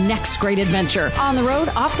your next great adventure. On the road,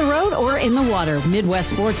 off the road, or in the water, Midwest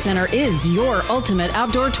Sports Center is your ultimate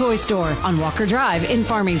outdoor toy store on Walker Drive in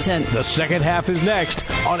Farmington. The second half is next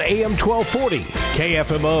on AM 1240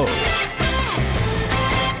 KFMO.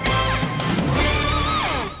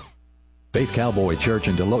 Faith Cowboy Church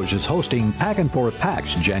in Deloge is hosting Pack and Forth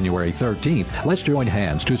Packs January 13th. Let's join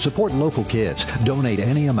hands to support local kids. Donate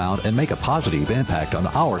any amount and make a positive impact on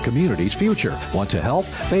our community's future. Want to help?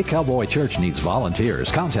 Faith Cowboy Church needs volunteers.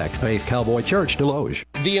 Contact Faith Cowboy Church Deloge.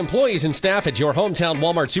 The employees and staff at your hometown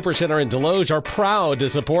Walmart Supercenter in Deloge are proud to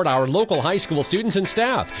support our local high school students and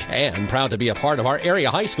staff, and proud to be a part of our area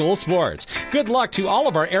high school sports. Good luck to all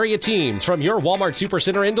of our area teams from your Walmart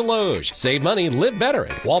Supercenter in Deloge. Save money, live better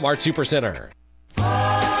at Walmart Supercenter.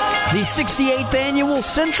 The 68th Annual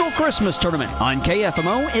Central Christmas Tournament on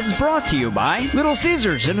KFMO is brought to you by Little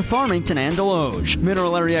Caesars in Farmington and Deloge,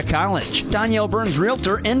 Mineral Area College, Danielle Burns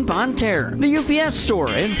Realtor in Bonne Terre, the UPS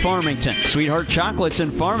Store in Farmington, Sweetheart Chocolates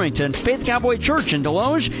in Farmington, Faith Cowboy Church in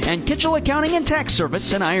Deloge, and Kitchell Accounting and Tax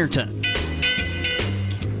Service in Ironton.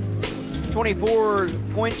 24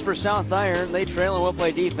 points for South Iron. They trail and will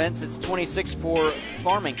play defense. It's 26 for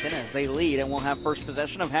Farmington as they lead, and will have first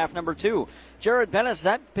possession of half number 2. Jared Pettis,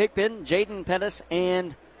 Zach Pickpin, Jaden Pettis,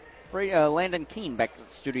 and Landon Keene back to the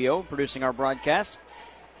studio producing our broadcast.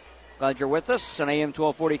 Glad you're with us on AM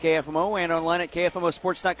 1240 KFMO and online at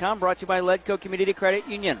KFMOsports.com. Brought to you by Ledco Community Credit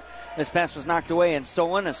Union. This pass was knocked away and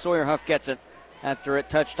stolen as Sawyer Huff gets it after it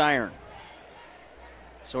touched iron.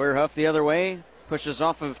 Sawyer Huff the other way. Pushes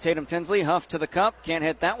off of Tatum Tinsley. Huff to the cup. Can't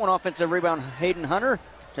hit that one. Offensive rebound, Hayden Hunter.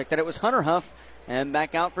 Check that it was Hunter Huff. And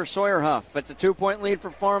back out for Sawyer Huff. It's a 2-point lead for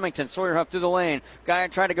Farmington. Sawyer Huff through the lane. Guy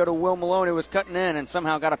tried to go to Will Malone, who was cutting in and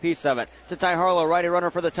somehow got a piece of it. To Ty Harlow, righty runner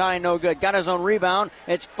for the tie, no good. Got his own rebound.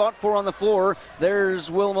 It's fought for on the floor.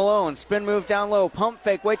 There's Will Malone. Spin move down low. Pump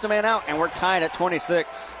fake, waits a man out, and we're tied at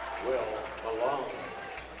 26. Will Malone.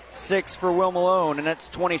 6 for Will Malone, and it's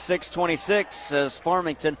 26-26 as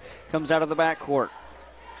Farmington comes out of the backcourt.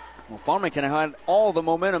 Well, Farmington had all the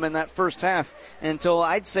momentum in that first half until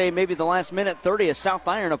I'd say maybe the last minute 30 as South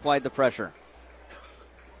Iron applied the pressure.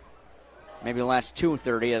 Maybe the last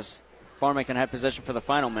 2:30 as Farmington had possession for the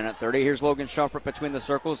final minute 30. Here's Logan Sharper between the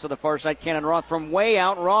circles to the far side. Cannon Roth from way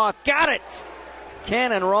out. Roth got it!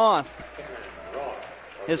 Cannon Roth.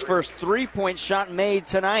 His first 3-point shot made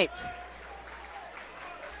tonight.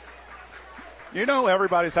 You know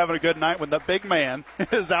everybody's having a good night when the big man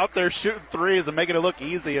is out there shooting threes and making it look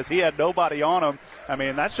easy as he had nobody on him. I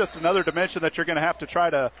mean, that's just another dimension that you're going to have to try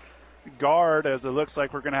to guard, as it looks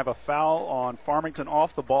like we're going to have a foul on Farmington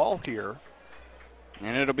off the ball here.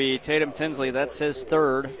 And it'll be Tatum Tinsley. That's his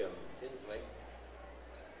third.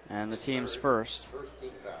 And the team's first.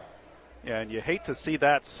 Yeah, and you hate to see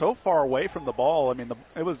that so far away from the ball. I mean,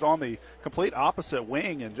 it was on the complete opposite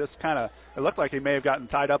wing and just kind of, it looked like he may have gotten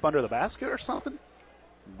tied up under the basket or something.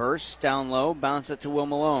 Burst down low, bounce it to Will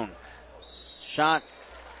Malone. Shot.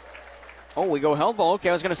 Oh, we go held ball. Okay,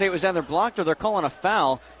 I was going to say it was either blocked or they're calling a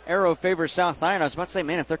foul. Arrow favors South Iron. I was about to say,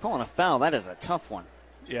 man, if they're calling a foul, that is a tough one.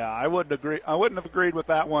 Yeah, I wouldn't have agreed with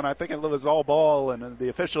that one. I think it was all ball, and the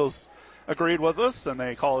officials agreed with us, and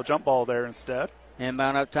they call a jump ball there instead.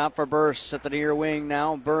 Inbound up top for Burst at the near wing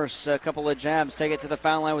now. Burst, a couple of jabs, take it to the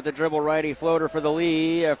foul line with the dribble righty floater for the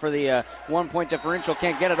lead, for the 1-point differential.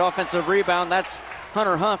 Can't get it. Offensive rebound. That's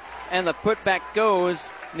Hunter Huff, and the putback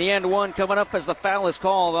goes. In the end one coming up as the foul is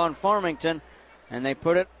called on Farmington, and they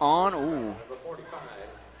put it on,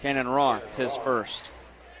 Cannon Roth, his first.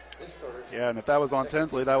 Yeah, and if that was on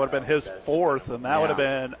Tinsley, that would have been his fourth, and that would have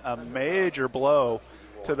been a major blow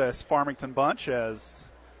to this Farmington bunch as...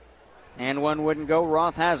 And one wouldn't go.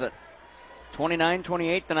 Roth has it.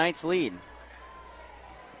 29-28, the Knights lead.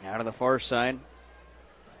 Out of the far side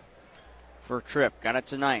for Tripp. Got it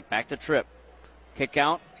to Knight. Back to Tripp. Kick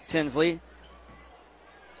out. Tinsley.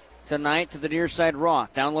 To Knight to the near side.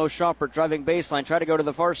 Roth. Down low. Schaupert driving baseline. Try to go to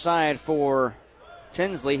the far side for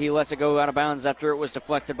Tinsley. He lets it go out of bounds after it was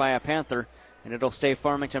deflected by a Panther. And it'll stay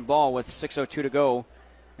Farmington ball with 6:02 to go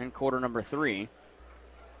in quarter number 3.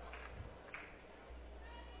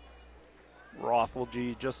 Roth will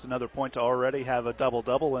just another point to already have a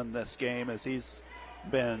double-double in this game as he's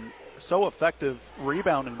been so effective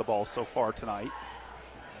rebounding the ball so far tonight.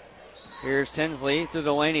 Here's Tinsley through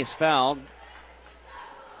the lane. He's fouled.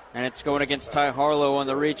 And it's going against Ty Harlow on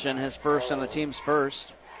the reach, and his first and the team's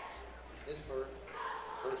first.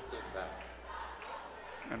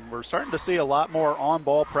 And we're starting to see a lot more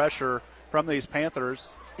on-ball pressure from these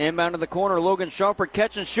Panthers. Inbound to the corner. Logan Sharper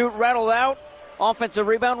catch and shoot. Rattled out. Offensive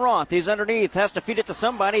rebound, Roth. He's underneath. Has to feed it to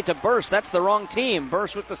somebody to Burst. That's the wrong team.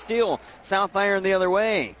 Burst with the steal. South Iron the other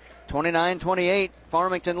way. 29-28.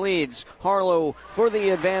 Farmington leads. Harlow for the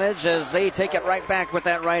advantage as they take it right back with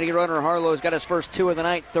that righty runner. Harlow's got his first two of the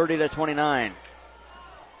night, 30-29.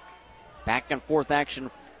 Back and forth action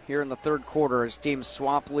here in the third quarter as teams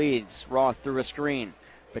swap leads. Roth through a screen.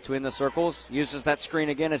 Between the circles. Uses that screen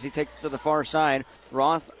again as he takes it to the far side.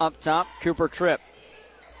 Roth up top. Cooper Tripp.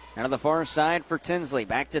 Out of the far side for Tinsley.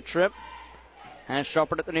 Back to Tripp. Has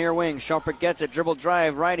Schaupert at the near wing. Schaupert gets it. Dribble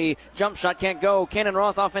drive. Righty. Jump shot can't go. Cannon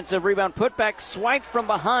Roth offensive rebound. Put back. Swipe from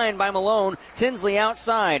behind by Malone. Tinsley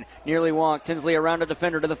outside. Nearly walked. Tinsley around a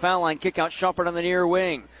defender to the foul line. Kick out Schaupert on the near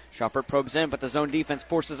wing. Schaupert probes in, but the zone defense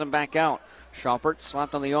forces him back out. Schaupert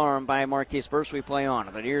slapped on the arm by Marquise Burst. We play on.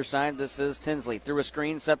 On the near side, this is Tinsley. Through a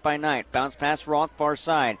screen set by Knight. Bounce pass Roth far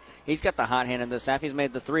side. He's got the hot hand in this half. He's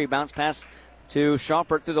made the three. Bounce pass to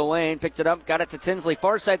Schaupert through the lane. Picked it up. Got it to Tinsley.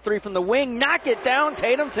 Far side three from the wing. Knock it down.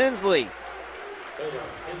 Tatum Tinsley.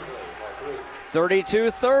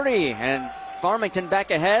 32-30. And Farmington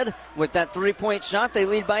back ahead with that three-point shot. They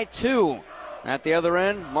lead by 2. At the other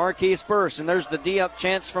end, Marquise Burst. And there's the D-up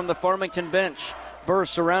chance from the Farmington bench.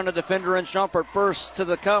 Burst around a defender and Schaupert. Burst to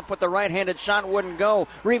the cup with the right-handed shot. Wouldn't go.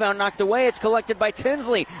 Rebound knocked away. It's collected by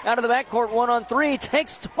Tinsley. Out of the backcourt, 1-on-3.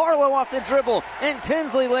 Takes Harlow off the dribble. And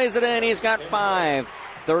Tinsley lays it in. He's got 5.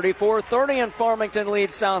 34-30 and Farmington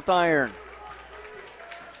leads South Iron.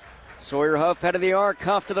 Sawyer Huff head of the arc.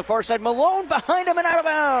 Huff to the far side. Malone behind him and out of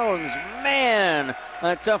bounds. Man,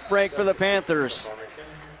 a tough break for the Panthers.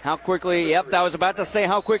 How quickly, I was about to say,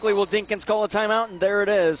 how quickly will Dinkins call a timeout? And there it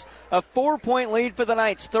is. A 4-point lead for the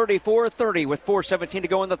Knights, 34-30 with 4:17 to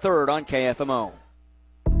go in the third on KFMO.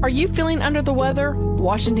 Are you feeling under the weather?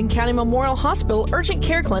 Washington County Memorial Hospital Urgent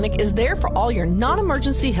Care Clinic is there for all your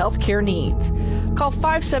non-emergency health care needs. Call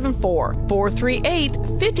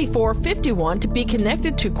 574-438-5451 to be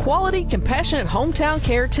connected to quality, compassionate hometown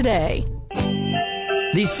care today.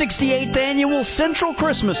 The 68th Annual Central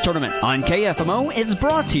Christmas Tournament on KFMO is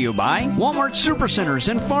brought to you by Walmart Supercenters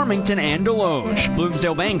in Farmington and Deloge,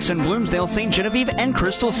 Bloomsdale Banks in Bloomsdale, St. Genevieve, and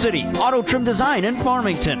Crystal City, Auto Trim Design in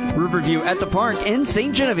Farmington, Riverview at the Park in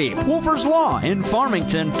St. Genevieve, Wolfer's Law in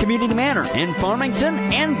Farmington, Community Manor in Farmington,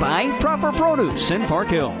 and by Proffer Produce in Park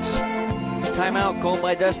Hills. Timeout called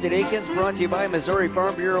by Dusty Dinkins, brought to you by Missouri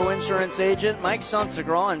Farm Bureau Insurance Agent Mike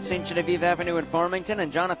Sansegraw on St. Genevieve Avenue in Farmington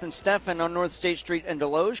and Jonathan Steffen on North State Street in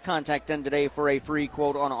Deloge. Contact them today for a free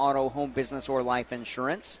quote on auto, home, business, or life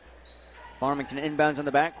insurance. Farmington inbounds on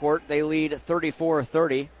the backcourt. They lead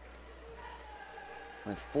 34-30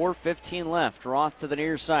 with 4:15 left. Roth to the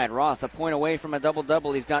near side. Roth a point away from a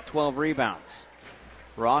double-double. He's got 12 rebounds.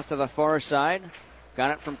 Roth to the far side. Got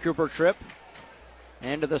it from Cooper Tripp.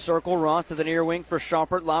 Into the circle, Roth to the near wing for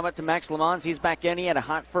Schaupert. Lob it to Max Lamons. He's back in. He had a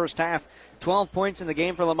hot first half. 12 points in the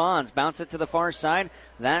game for Lamons. Bounce it to the far side.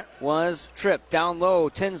 That was Tripp. Down low,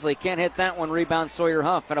 Tinsley can't hit that one. Rebound Sawyer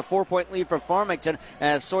Huff. And a 4-point lead for Farmington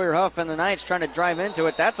as Sawyer Huff and the Knights trying to drive into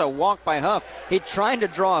it. That's a walk by Huff. He tried to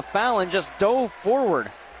draw a foul and just dove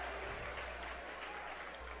forward.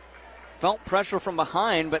 Felt pressure from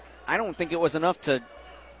behind, but I don't think it was enough to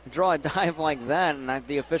draw a dive like that. And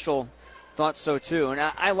the official thought so too, and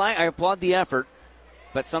I applaud the effort,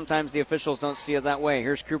 but sometimes the officials don't see it that way.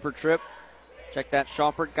 Here's Cooper Tripp. Check that.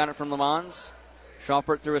 Schaupert got it from Lamons.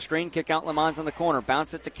 Schaupert through a screen, kick out Lamons in the corner.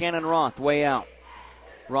 Bounce it to Cannon Roth, way out.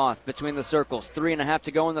 Roth between the circles. 3.5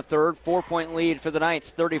 to go in the third. 4-point lead for the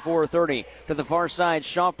Knights, 34-30. To the far side,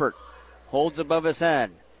 Schaupert holds above his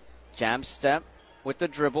head. Jab step with the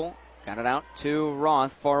dribble. Got it out to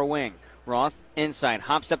Roth, far wing. Roth inside,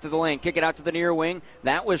 hop step to the lane, kick it out to the near wing.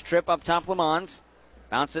 That was Tripp up top Lamons.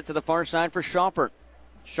 Bounce it to the far side for Schaupert.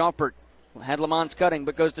 Schaupert had Lamons cutting,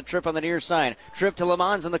 but goes to Tripp on the near side. Tripp to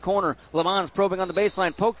Lamons in the corner. Lamons probing on the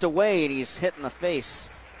baseline, poked away, and he's hit in the face.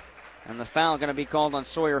 And the foul going to be called on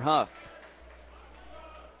Sawyer Huff.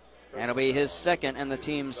 And it'll be his second and the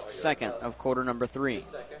team's second of quarter number 3.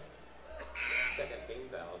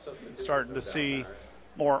 Starting to see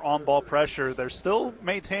more on-ball pressure. They're still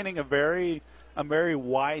maintaining a very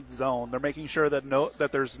wide zone. They're making sure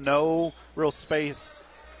that there's no real space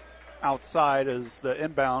outside as the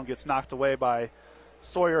inbound gets knocked away by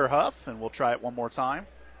Sawyer Huff, and we'll try it one more time,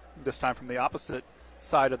 this time from the opposite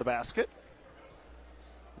side of the basket.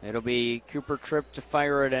 It'll be Cooper Tripp to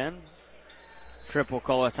fire it in. Tripp will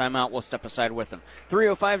call a timeout. We'll step aside with him.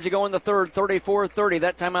 3:05 to go in the third, 34-30.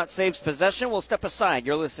 That timeout saves possession. We'll step aside.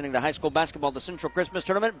 You're listening to high school basketball, the Central Christmas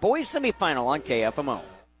Tournament Boys Semifinal on KFMO.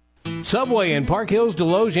 Subway in Park Hills,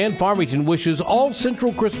 Deloge, and Farmington wishes all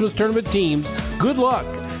Central Christmas Tournament teams good luck.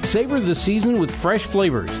 Savor the season with fresh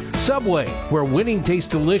flavors. Subway, where winning tastes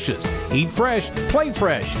delicious. Eat fresh, play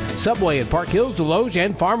fresh. Subway in Park Hills, Deloge,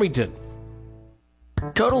 and Farmington.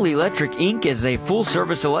 Total Electric Inc. is a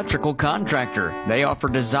full-service electrical contractor. They offer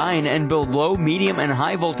design and build low, medium, and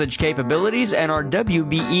high-voltage capabilities and are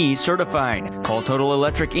WBE certified. Call Total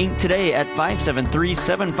Electric Inc. today at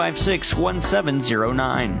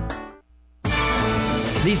 573-756-1709.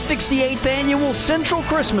 The 68th Annual Central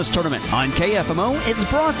Christmas Tournament on KFMO is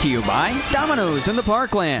brought to you by Domino's in the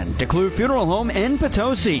Parkland, DeClue Funeral Home in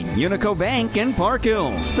Potosi, Unico Bank in Park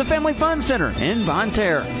Hills, the Family Fun Center in Von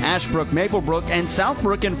Terre, Ashbrook, Maplebrook, and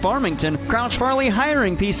Southbrook in Farmington, Crouch Farley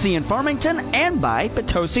Hiring PC in Farmington, and by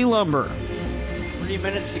Potosi Lumber. 3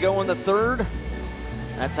 minutes to go in the third.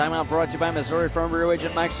 That timeout brought to you by Missouri Farm Bureau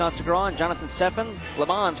agent Mike Sansagra and Jonathan Steffen. Le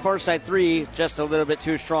Mans far side three, just a little bit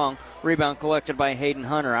too strong. Rebound collected by Hayden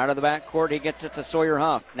Hunter. Out of the backcourt, he gets it to Sawyer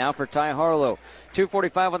Huff. Now for Ty Harlow.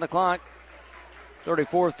 2:45 on the clock.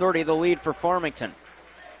 34-30, the lead for Farmington.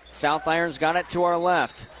 South Irons got it to our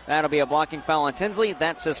left. That'll be a blocking foul on Tinsley.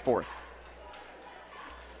 That's his fourth.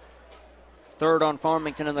 Third on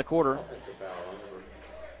Farmington in the quarter.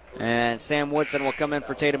 And Sam Woodson will come in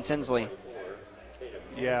for Tatum Tinsley.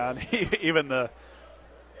 Yeah, and even the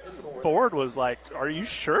board was like, are you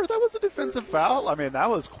sure that was a defensive foul? I mean, that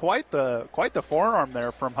was quite the forearm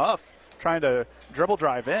there from Huff, trying to dribble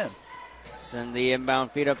drive in. Send the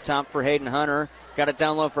inbound feed up top for Hayden Hunter. Got it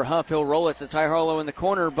down low for Huff. He'll roll it to Ty Harlow in the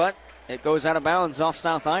corner, but it goes out of bounds off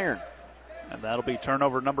South Iron. And that'll be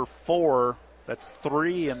turnover number 4. That's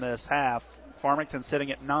 3 in this half. Farmington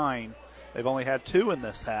sitting at 9. They've only had 2 in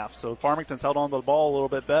this half, so Farmington's held on to the ball a little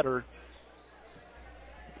bit better.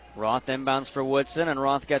 Roth inbounds for Woodson, and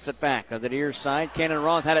Roth gets it back. On the near side, Cannon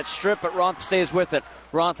Roth had it stripped, but Roth stays with it.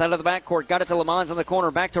 Roth out of the backcourt, got it to Lamons in the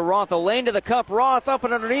corner. Back to Roth, a lane to the cup. Roth up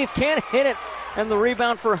and underneath, can't hit it. And the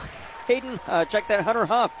rebound for Hayden, check that, Hunter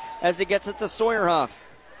Huff, as he gets it to Sawyer Huff.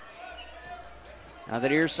 Now the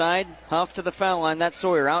near side, Huff to the foul line. That's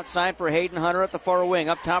Sawyer. Outside for Hayden Hunter at the far wing.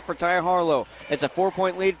 Up top for Ty Harlow. It's a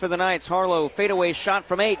 4-point lead for the Knights. Harlow, fadeaway shot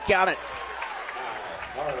from 8. Got it.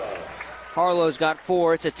 Harlow's got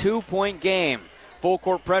 4. It's a 2-point game. Full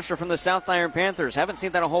court pressure from the South Iron Panthers. Haven't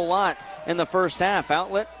seen that a whole lot in the first half.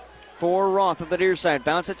 Outlet for Roth at the near side.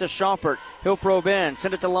 Bounce it to Schaupert. He'll probe in.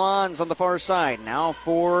 Send it to Lamons on the far side. Now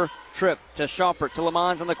for Tripp to Schaupert to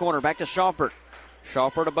Lamons in the corner. Back to Schaupert.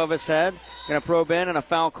 Schaupert above his head. Going to probe in, and a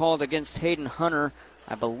foul called against Hayden Hunter,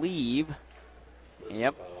 I believe.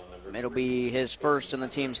 Yep. It'll be his first and the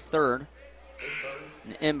team's third.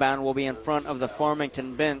 The inbound will be in front of the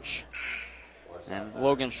Farmington bench. And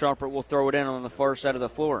Logan Schaupert will throw it in on the far side of the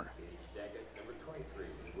floor.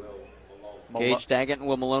 Gage Daggett and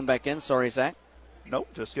Will Malone back in. Sorry, Zach. Nope,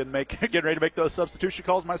 just getting ready to make those substitution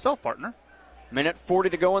calls myself, partner. Minute 40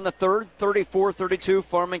 to go in the third. 34-32,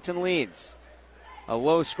 Farmington leads. A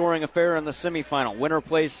low-scoring affair in the semifinal. Winner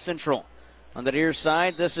plays Central. On the near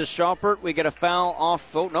side, this is Schaupert. We get a foul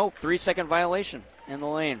off. 3-second violation in the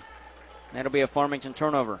lane. That'll be a Farmington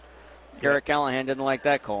turnover. Garrett Callahan didn't like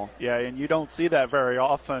that call. Yeah, and you don't see that very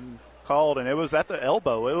often called, and it was at the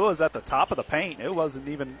elbow. It was at the top of the paint. It wasn't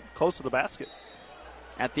even close to the basket.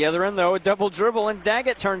 At the other end, though, a double dribble, and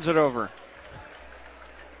Daggett turns it over.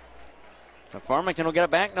 So Farmington will get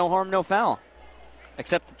it back. No harm, no foul.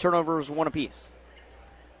 Except the turnovers one apiece.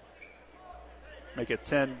 Make it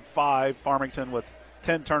 10-5. Farmington with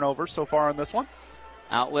 10 turnovers so far in this one.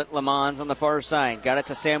 Outlet Lamons on the far side. Got it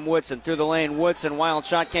to Sam Woodson through the lane. Woodson, wild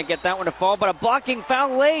shot, can't get that one to fall, but a blocking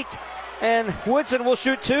foul late. And Woodson will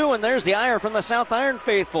shoot 2, and there's the ire from the South Iron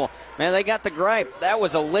faithful. Man, they got the gripe. That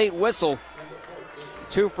was a late whistle.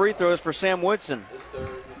 2 free throws for Sam Woodson.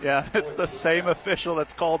 Yeah, it's the same official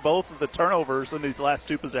that's called both of the turnovers in these last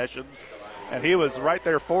 2 possessions. And he was right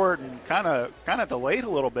there for it and kind of delayed a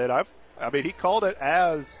little bit. I mean, he called it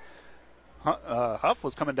as Huff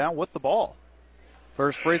was coming down with the ball.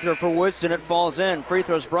 First free throw for Woodson, it falls in. Free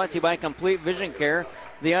throws brought to you by Complete Vision Care,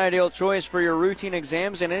 the ideal choice for your routine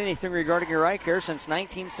exams and anything regarding your eye care since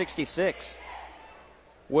 1966.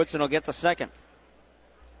 Woodson will get the second.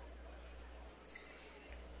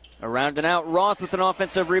 Around and out, Roth with an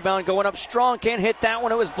offensive rebound going up strong. Can't hit that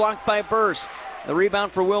one. It was blocked by Burse. The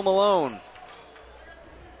rebound for Will Malone.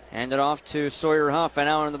 Hand it off to Sawyer Huff, and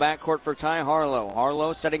now in the backcourt for Ty Harlow.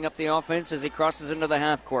 Harlow setting up the offense as he crosses into the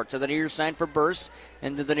half court. To the near side for Burse.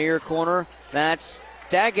 Into the near corner. That's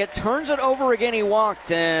Daggett. Turns it over again. He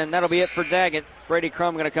walked, and that'll be it for Daggett. Brady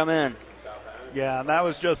Crum going to come in. Yeah, and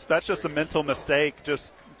that's just a mental mistake.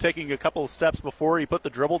 Just taking a couple of steps before he put the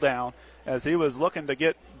dribble down, as he was looking to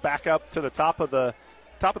get back up to the top of the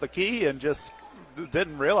key and just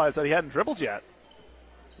didn't realize that he hadn't dribbled yet.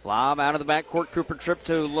 Lob out of the backcourt. Cooper Tripp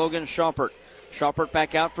to Logan Schaupert. Schaupert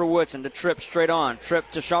back out for Woodson to Tripp straight on. Tripp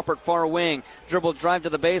to Schaupert far wing. Dribble drive to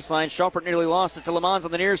the baseline. Schaupert nearly lost it to Lamons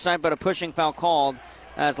on the near side, but a pushing foul called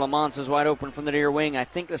as Lamons was wide open from the near wing. I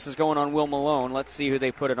think this is going on Will Malone. Let's see who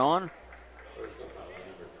they put it on.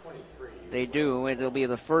 They do. It'll be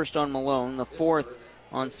the first on Malone, the fourth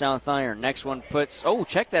on South Iron. Next one puts,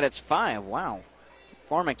 check that, it's 5. Wow.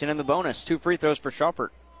 Farmington in the bonus. 2 free throws for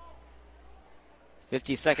Schaupert.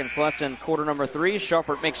 50 seconds left in quarter number 3.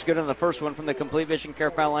 Schaupert makes good on the first one from the complete vision care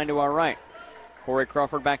foul line to our right. Corey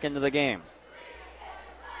Crawford back into the game.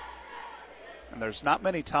 And there's not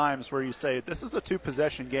many times where you say, this is a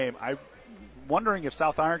 2-possession game. I'm wondering if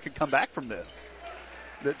South Iron could come back from this.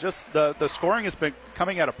 That just the scoring has been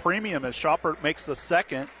coming at a premium as Schaupert makes the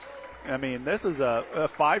second. I mean, this is a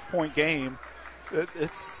 5-point game.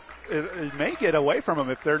 It may get away from them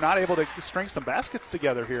if they're not able to string some baskets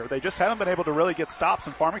together here. They just haven't been able to really get stops,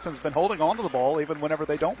 and Farmington's been holding on to the ball even whenever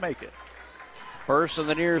they don't make it. Burst on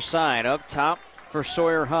the near side. Up top for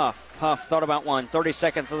Sawyer Huff. Huff thought about one. 30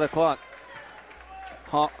 seconds of the clock.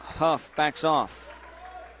 Huff backs off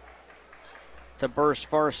to Burst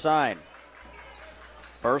far side.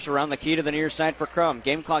 Burst around the key to the near side for Crum.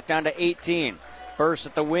 Game clock down to 18. Burst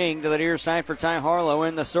at the wing to the near side for Ty Harlow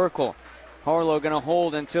in the circle. Harlow going to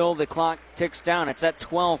hold until the clock ticks down. It's at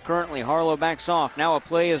 12 currently. Harlow backs off. Now a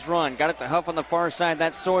play is run. Got it to Huff on the far side.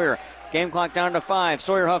 That's Sawyer. Game clock down to 5.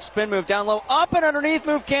 Sawyer Huff spin move down low. Up and underneath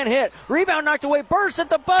move can't hit. Rebound knocked away. Burst at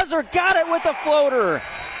the buzzer. Got it with a floater.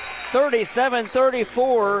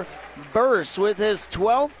 37-34. Burst with his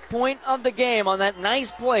 12th point of the game on that nice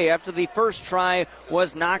play after the first try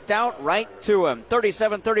was knocked out right to him.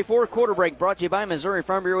 37-34 quarter break brought to you by Missouri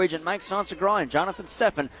Farm Bureau agent Mike Sansagra and Jonathan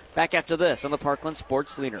Steffen. Back after this on the Parkland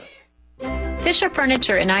Sports Leader. Fisher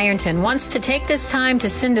Furniture in Ironton wants to take this time to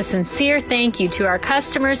send a sincere thank you to our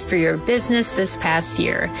customers for your business this past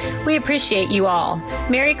year. We appreciate you all.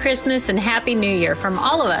 Merry Christmas and Happy New Year from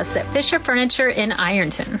all of us at Fisher Furniture in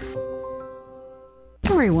Ironton.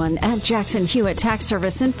 Everyone at Jackson Hewitt Tax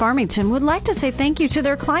Service in Farmington would like to say thank you to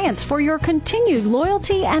their clients for your continued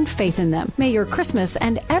loyalty and faith in them. May your Christmas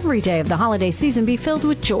and every day of the holiday season be filled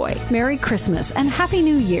with joy. Merry Christmas and Happy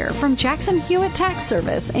New Year from Jackson Hewitt Tax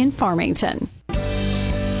Service in Farmington.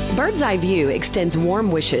 Bird's Eye View extends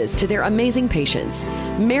warm wishes to their amazing patients.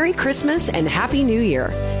 Merry Christmas and Happy New Year.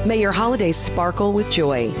 May your holidays sparkle with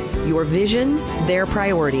joy. Your vision, their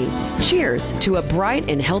priority. Cheers to a bright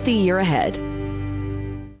and healthy year ahead.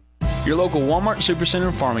 Your local Walmart Supercenter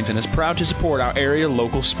in Farmington is proud to support our area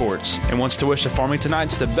local sports and wants to wish the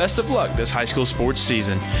Farmingtonites the best of luck this high school sports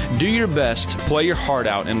season. Do your best, play your heart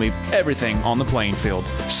out, and leave everything on the playing field.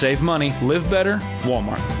 Save money, live better,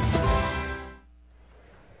 Walmart.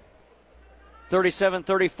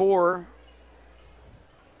 37-34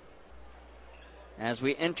 as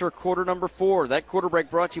we enter quarter number 4. That quarter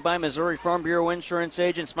break brought to you by Missouri Farm Bureau Insurance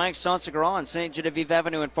agents Mike Sansagra on St. Genevieve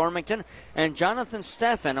Avenue in Farmington and Jonathan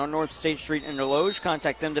Steffen on North State Street in Deloge.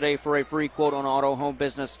 Contact them today for a free quote on auto, home,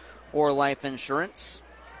 business, or life insurance.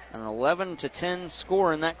 An 11-10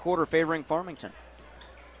 score in that quarter favoring Farmington.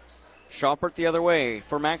 Schaupert the other way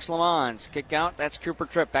for Max Lamons. Kick out, that's Cooper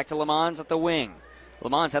Tripp. Back to Lamons at the wing.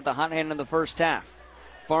 Lamons had the hot hand in the first half.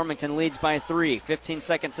 Farmington leads by 3. 15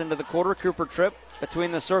 seconds into the quarter. Cooper Tripp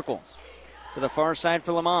between the circles. To the far side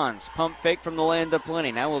for Lamons. Pump fake from the land to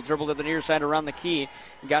Plenty. Now we'll dribble to the near side around the key.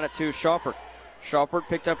 Got it to Schaupert. Schaupert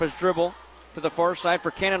picked up his dribble to the far side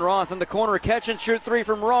for Cannon Roth. In the corner, catch and shoot 3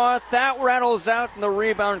 from Roth. That rattles out, and the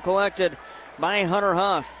rebound collected by Hunter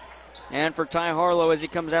Huff. And for Ty Harlow as he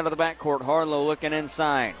comes out of the backcourt. Harlow looking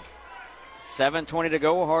inside. 7:20 to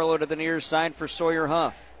go. Harlow to the near side for Sawyer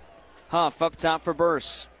Huff. Huff up top for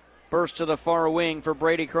Burst. Burst to the far wing for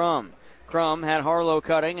Brady Crum. Crum had Harlow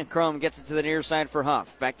cutting, and Crum gets it to the near side for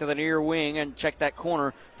Huff. Back to the near wing and check that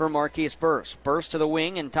corner for Marquise Burst. Burst to the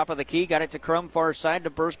wing and top of the key. Got it to Crum far side to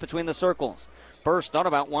Burst between the circles. Burst thought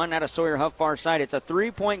about one out of Sawyer Huff far side. It's a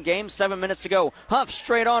 3-point game, 7 minutes to go. Huff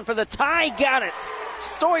straight on for the tie. Got it.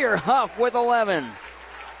 Sawyer Huff with 11.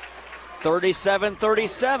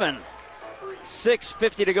 37-37.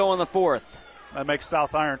 6:50 to go in the fourth. That makes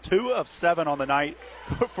South Iron 2 of 7 on the night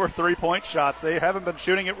for 3-point shots. They haven't been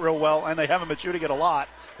shooting it real well, and they haven't been shooting it a lot.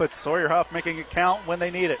 But Sawyer Huff making it count when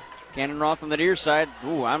they need it. Cannon Roth on the near side.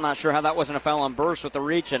 Ooh, I'm not sure how that wasn't a foul on Burst with the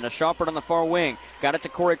reach. And a Schaupert on the far wing. Got it to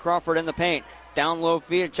Corey Crawford in the paint. Down low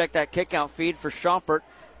feed. Check that kick-out feed for Schaupert.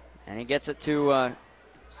 And he gets it to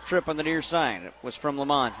Tripp on the near side. It was from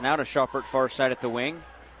Lamons. Now to Schaupert far side at the wing.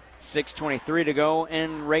 6:23 to go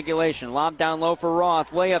in regulation. Lob down low for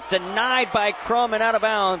Roth. Layup denied by Crum and out of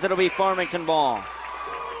bounds. It'll be Farmington ball.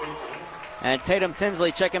 And Tatum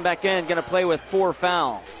Tinsley checking back in, going to play with 4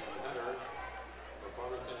 fouls.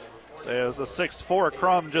 So it was a 6'4"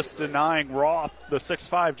 Crum just denying Roth, the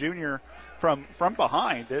 6'5" junior, from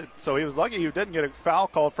behind. So he was lucky he didn't get a foul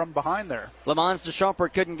called from behind there. Lamons to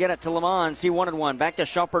Schaupert, couldn't get it to Lamons. He wanted one. Back to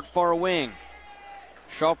Schaupert, far wing.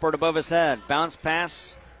 Schaupert above his head. Bounce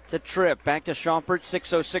pass to Tripp. Back to Schaupert,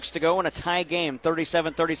 6:06 to go in a tie game,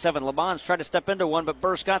 37-37. Lamons tried to step into one, but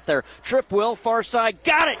Burst got there. Tripp will, far side.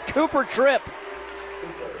 Got it! Cooper Tripp.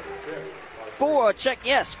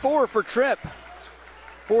 4 for Tripp.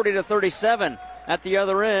 40-37 at the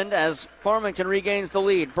other end as Farmington regains the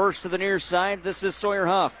lead. Burst to the near side. This is Sawyer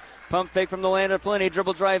Huff. Pump fake from the land of plenty.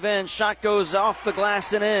 Dribble drive in. Shot goes off the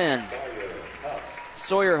glass and in.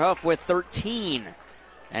 Sawyer Huff with 13.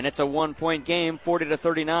 And it's a 1-point game,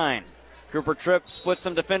 40-39. Cooper Tripp splits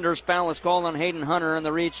some defenders. Foul is called on Hayden Hunter in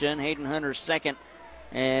the reach in. Hayden Hunter's second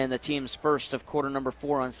and the team's first of quarter number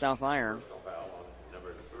 4 on South Iron.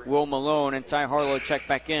 Will Malone and Ty Harlow check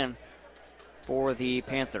back in for the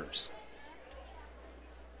Panthers.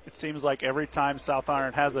 It seems like every time South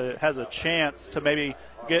Iron has a chance to maybe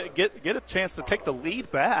get a chance to take the lead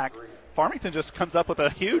back, Farmington just comes up with a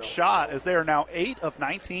huge shot as they are now 8 of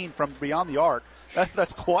 19 from beyond the arc.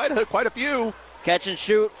 That's quite a few. Catch and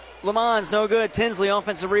shoot. Lamons no good. Tinsley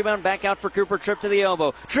offensive rebound back out for Cooper Tripp to the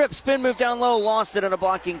elbow. Tripp spin move down low, lost it in a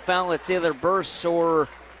blocking foul. It's either Burst or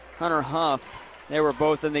Hunter Huff. They were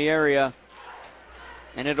both in the area,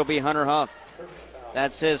 and it'll be Hunter Huff.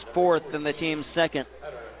 That's his 4th and the team's 2nd.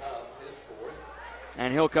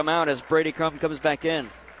 And he'll come out as Brady Crum comes back in.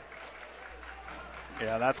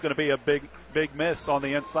 Yeah, that's going to be a big miss on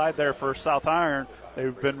the inside there for South Iron.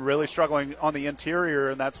 They've been really struggling on the interior,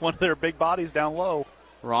 and that's one of their big bodies down low.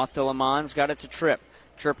 Roth to Lamons, got it to Tripp.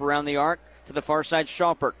 Tripp around the arc to the far side,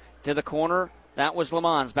 Schaupert. To the corner, that was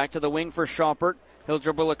Lamons. Back to the wing for Schaupert. He'll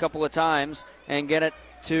dribble a couple of times and get it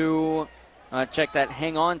to... check that,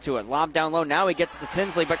 hang on to it. Lob down low. Now he gets to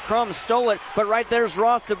Tinsley, but Crum stole it. But right there's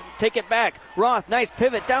Roth to take it back. Roth, nice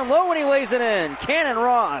pivot down low, and he lays it in. Cannon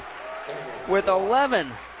Roth with 11.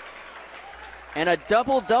 And a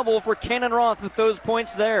double-double for Cannon Roth with those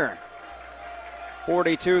points there.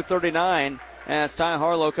 42-39 as Ty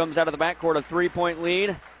Harlow comes out of the backcourt, a 3-point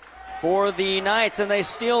lead for the Knights, and they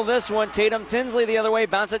steal this one. Tatum Tinsley the other way,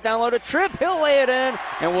 bounce it down low to Tripp. He'll lay it in,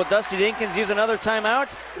 and will Dusty Dinkins use another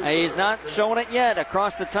timeout? He's not showing it yet.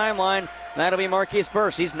 Across the timeline, that'll be Marquise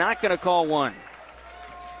Burst. He's not going to call one.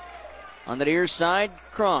 On the near side,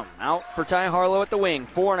 Crum out for Ty Harlow at the wing.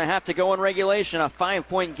 4.5 to go in regulation. A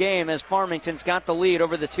 5-point game as Farmington's got the lead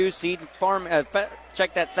over the 2-seed.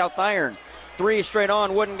 Check that, South Iron. 3 straight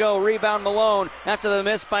on, wouldn't go. Rebound Malone after the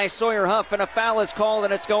miss by Sawyer Huff, and a foul is called,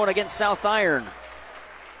 and it's going against South Iron.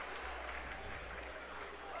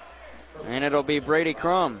 And it'll be Brady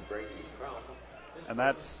Crum. And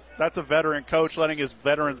that's a veteran coach letting his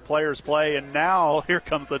veteran players play, and now here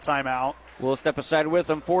comes the timeout. We'll step aside with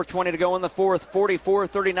them. 4:20 to go in the 4th.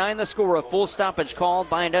 44-39 the score. A full stoppage called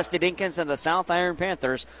by Dusty Dinkins and the South Iron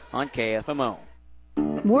Panthers on KFMO.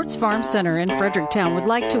 Wart's Farm Center in Fredericktown would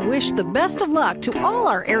like to wish the best of luck to all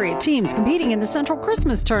our area teams competing in the Central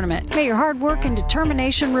Christmas Tournament. May your hard work and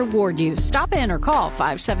determination reward you. Stop in or call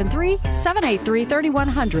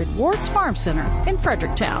 573-783-3100. Wart's Farm Center in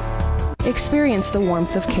Fredericktown. Experience the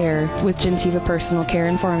warmth of care with Gentiva Personal Care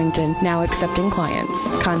in Farmington, now accepting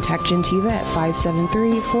clients. Contact Gentiva at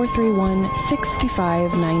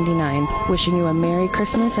 573-431-6599. Wishing you a Merry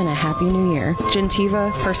Christmas and a Happy New Year.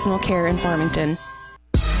 Gentiva Personal Care in Farmington.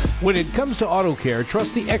 When it comes to auto care,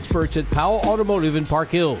 trust the experts at Powell Automotive in Park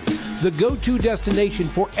Hills, the go-to destination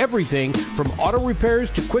for everything from auto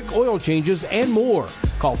repairs to quick oil changes and more.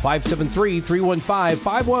 Call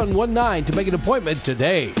 573-315-5119 to make an appointment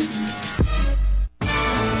today.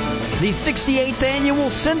 The 68th Annual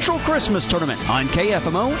Central Christmas Tournament on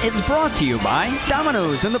KFMO is brought to you by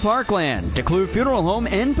Domino's in the Parkland, DeClue Funeral Home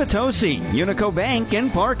in Potosi, Unico Bank in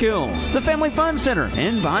Park Hills, the Family Fun Center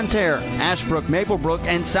in Von Terre, Ashbrook, Maplebrook,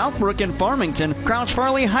 and Southbrook in Farmington, Crouch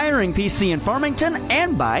Farley Hiring PC in Farmington,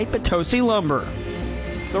 and by Potosi Lumber.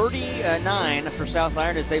 39 for South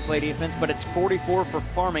Iron as they play defense, but it's 44 for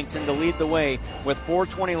Farmington to lead the way with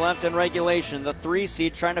 4:20 left in regulation. The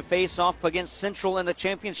 3-seed trying to face off against Central in the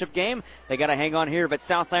championship game. They got to hang on here, but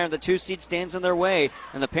South Iron, the 2-seed, stands in their way,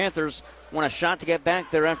 and the Panthers want a shot to get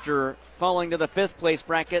back there after falling to the 5th place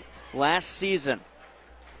bracket last season.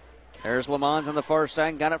 There's Lamons on the far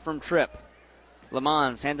side, got it from Tripp.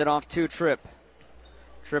 Lamons handed off to Tripp.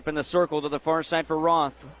 Tripp in the circle to the far side for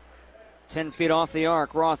Roth. 10 feet off the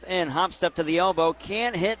arc. Roth in, hop step to the elbow.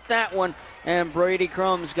 Can't hit that one, and Brady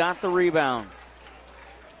Crumb's got the rebound.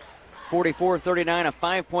 44-39, a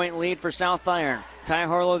 5-point lead for South Iron. Ty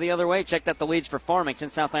Harlow the other way. Check out the leads for Farmington.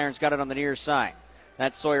 South Iron's got it on the near side.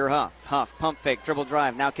 That's Sawyer Huff. Huff, pump fake, dribble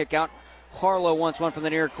drive. Now kick out. Harlow wants one from the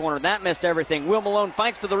near corner. That missed everything. Will Malone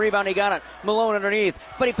fights for the rebound. He got it. Malone underneath,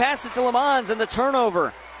 but he passed it to Lamons, and the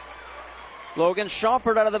turnover. Logan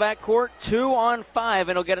Schaupert out of the backcourt, 2 on 5,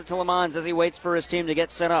 and he'll get it to Lamons as he waits for his team to get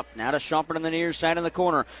set up. Now to Schaupert on the near side in the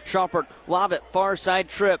corner. Schaupert, lob it, far side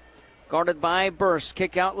trip. Guarded by Burst.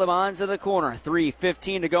 Kick out Lamons in the corner.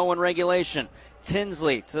 3:15 to go in regulation.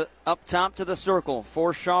 Tinsley up top to the circle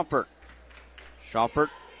for Schaupert. Schaupert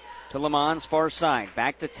to Lamons, far side.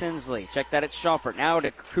 Back to Tinsley. Check that, it's Schaupert. Now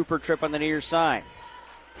to Cooper Tripp on the near side.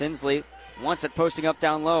 Tinsley wants it posting up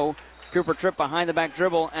down low. Cooper Tripp behind the back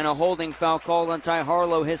dribble, and a holding foul called on Ty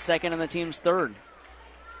Harlow, his second and the team's third.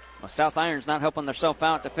 Well, South Iron's not helping themselves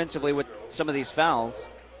out defensively with some of these fouls.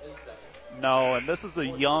 No, and this is a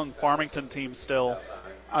young Farmington team still.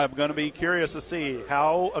 I'm going to be curious to see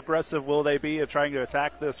how aggressive will they be at trying to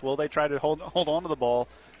attack this. Will they try to hold on to the ball?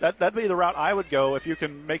 That'd be the route I would go if you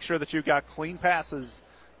can make sure that you've got clean passes.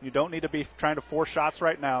 You don't need to be trying to force shots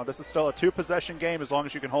right now. This is still a 2-possession game as long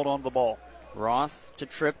as you can hold on to the ball. Roth to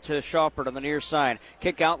Tripp to Schaupert on the near side.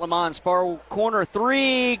 Kick out Lamons, far corner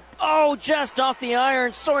 3. Oh, just off the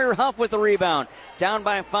iron. Sawyer Huff with the rebound. Down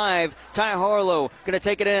by 5. Ty Harlow going to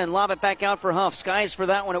take it in. Lob it back out for Huff. Skies for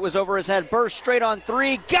that one. It was over his head. Burst straight on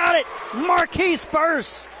 3. Got it! Marquise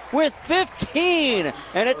Burst with 15.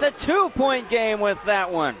 And it's a 2-point game with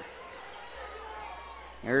that one.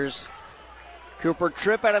 Here's Cooper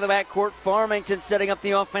Tripp out of the backcourt. Farmington setting up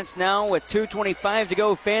the offense now with 2:25 to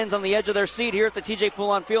go. Fans on the edge of their seat here at the TJ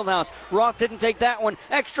Full-On Fieldhouse. Roth didn't take that one.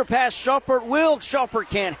 Extra pass. Schaupert will. Schaupert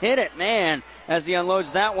can't hit it, man, as he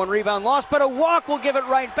unloads that one. Rebound lost, but a walk will give it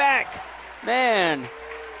right back. Man,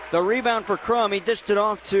 the rebound for Crum. He dished it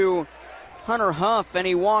off to Hunter Huff, and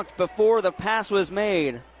he walked before the pass was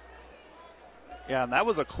made. Yeah, and that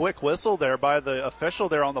was a quick whistle there by the official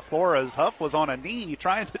there on the floor as Huff was on a knee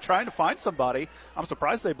trying to find somebody. I'm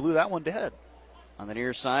surprised they blew that one dead. On the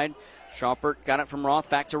near side, Schaupert got it from Roth,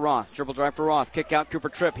 back to Roth. Dribble drive for Roth, kick out Cooper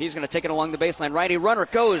Tripp. He's going to take it along the baseline. Righty runner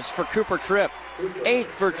goes for Cooper Tripp. 8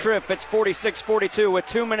 for Tripp. It's 46-42 with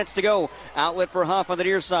 2 minutes to go. Outlet for Huff on the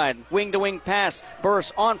near side. Wing-to-wing pass.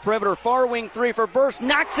 Burst on perimeter. Far wing 3 for Burst.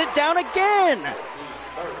 Knocks it down again.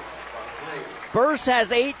 Burst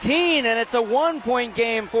has 18, and it's a 1-point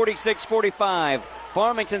game, 46-45.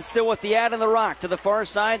 Farmington still with the ad and the rock to the far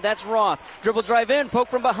side. That's Roth. Dribble drive in, poke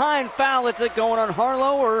from behind, foul. Is it going on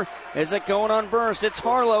Harlow or is it going on Burst? It's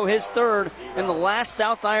Harlow, his third, and the last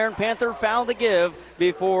South Iron Panther foul to give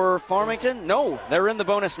before Farmington. No, they're in the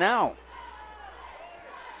bonus now.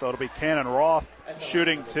 So it'll be Cannon Roth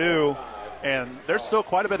shooting 2, and there's still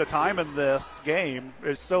quite a bit of time in this game.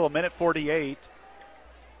 It's still 1:48.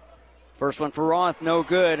 First one for Roth, no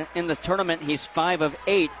good. In the tournament, he's 5 of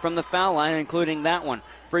 8 from the foul line, including that one.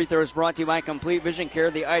 Free throws brought to you by Complete Vision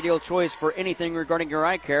Care, the ideal choice for anything regarding your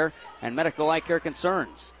eye care and medical eye care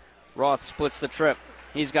concerns. Roth splits the trip.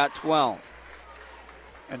 He's got 12.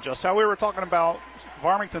 And just how we were talking about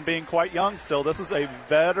Farmington being quite young still, this is a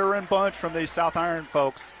veteran bunch from these South Iron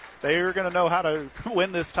folks. They are going to know how to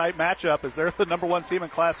win this tight matchup as they're the number 1 team in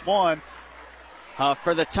Class 1.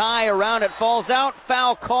 For the tie, around it, falls out.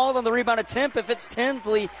 Foul called on the rebound attempt. If it's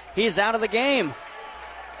Tinsley, he's out of the game.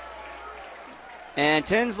 And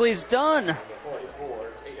Tinsley's done.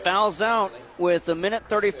 Fouls out with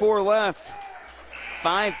 1:34 left.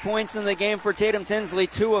 5 points in the game for Tatum Tinsley,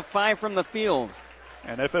 2 of 5 from the field.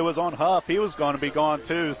 And if it was on Huff, he was going to be gone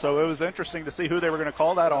too. So it was interesting to see who they were going to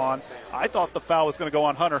call that on. I thought the foul was going to go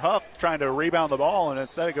on Hunter Huff trying to rebound the ball, and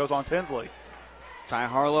instead it goes on Tinsley. Ty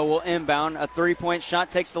Harlow will inbound. A 3-point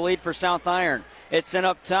shot takes the lead for South Iron. It's in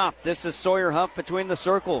up top. This is Sawyer Huff between the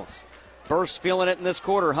circles. Burst feeling it in this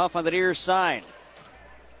quarter. Huff on the near side.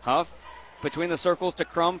 Huff between the circles to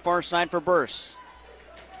Crum, far side for Burst.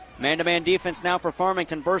 Man-to-man defense now for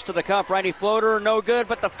Farmington. Burst to the cup. Righty floater, no good,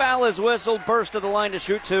 but the foul is whistled. Burst to the line to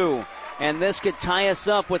shoot 2. And this could tie us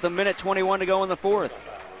up with 1:21 to go in the fourth.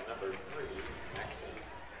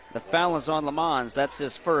 The foul is on Lamons. That's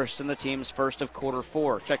his first and the team's first of quarter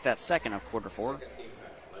 4. Check that, second of quarter 4.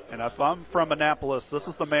 And if I'm from Annapolis, this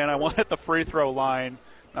is the man I want at the free throw line.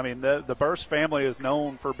 I mean, the Burst family is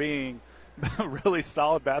known for being really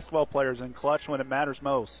solid basketball players and clutch when it matters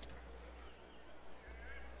most.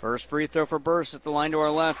 First free throw for Burst at the line to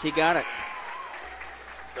our left. He got it.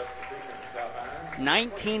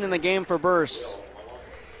 19 in the game for Burst.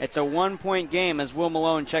 It's a 1-point game as Will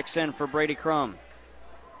Malone checks in for Brady Crum.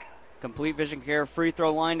 Complete Vision Care free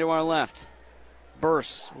throw line to our left.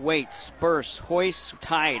 Bursts, waits, bursts, hoists,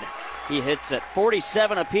 tied. He hits it.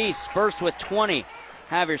 47 apiece. Burst with 20.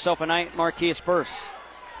 Have yourself a night, Marquise Burst.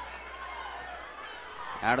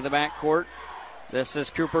 Out of the backcourt. This is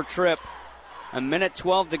Cooper Tripp.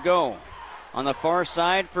 1:12 to go. On the far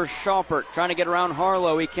side for Schaupert. Trying to get around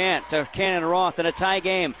Harlow. He can't. To Cannon Roth in a tie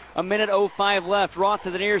game. 1:05 left. Roth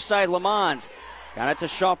to the near side. Lamons. Got it to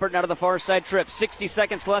Schaupert. Now to the far side. Tripp. 60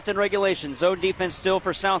 seconds left in regulation. Zone defense still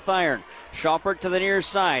for South Iron. Schaupert to the near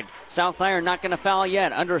side. South Iron not going to foul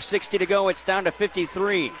yet. Under 60 to go. It's down to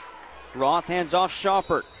 53. Roth hands off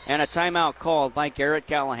Schaupert. And a timeout called by Garrett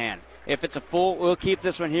Callahan. If it's a full, we'll keep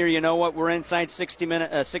this one here. You know what? We're inside 60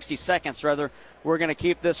 seconds. We're going to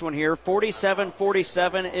keep this one here.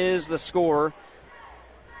 47-47 is the score.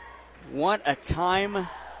 What a time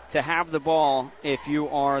to have the ball if you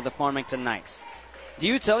are the Farmington Knights. Do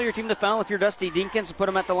you tell your team to foul if you're Dusty Dinkins and put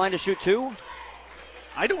them at the line to shoot two?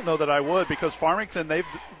 I don't know that I would, because Farmington,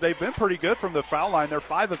 they've been pretty good from the foul line. They're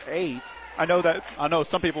 5 of 8. I know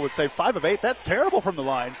some people would say 5 of 8. That's terrible from the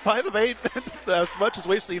line. 5 of 8, as much as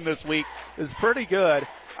we've seen this week, is pretty good.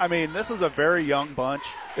 I mean, this is a very young bunch.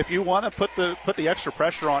 If you want to put the extra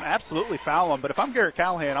pressure on, absolutely foul them. But if I'm Garrett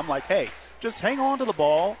Callahan, I'm like, hey, just hang on to the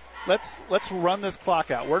ball. Let's run this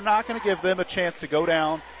clock out. We're not going to give them a chance to go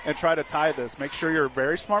down and try to tie this. Make sure you're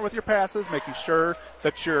very smart with your passes, making sure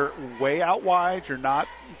that you're way out wide. You're not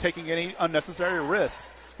taking any unnecessary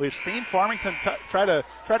risks. We've seen Farmington try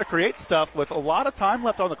to create stuff with a lot of time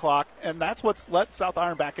left on the clock, and that's what's let South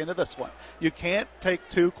Iron back into this one. You can't take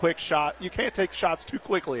You can't take shots too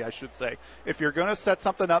quickly, I should say. If you're going to set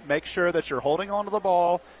something up, make sure that you're holding on to the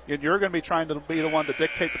ball, and you're going to be trying to be the one to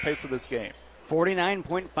dictate the pace of this game.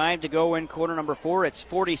 49.5 to go in quarter number 4. It's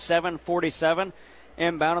 47-47.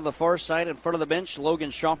 Inbound on the far side in front of the bench. Logan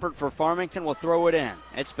Schaupert for Farmington will throw it in.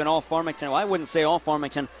 It's been all Farmington. Well, I wouldn't say all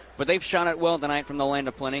Farmington, but they've shot it well tonight from the land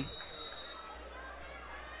of plenty.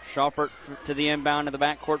 Schaupert to the inbound in the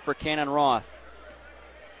backcourt for Cannon Roth.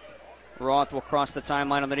 Roth will cross the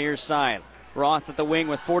timeline on the near side. Roth at the wing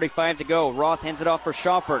with 45 to go. Roth hands it off for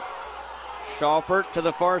Schaupert. Schaupert to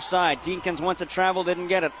the far side. Deakins wants to travel, didn't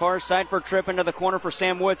get it. Far side for Tripp into the corner for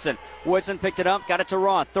Sam Woodson. Woodson picked it up, got it to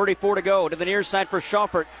Roth. 34 to go to the near side for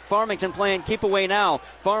Schaupert. Farmington playing keep away now.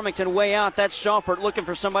 Farmington way out. That's Schaupert looking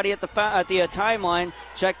for somebody at the timeline.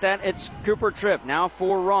 Check that. It's Cooper Tripp now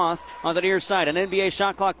for Roth on the near side. An NBA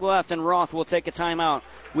shot clock left, and Roth will take a timeout.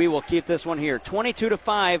 We will keep this one here.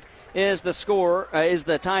 22-5 is the score, is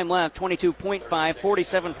the time left. 22.5,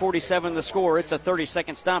 47-47 the score. It's a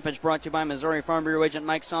 30-second stoppage brought to you by Missouri Farm Bureau agent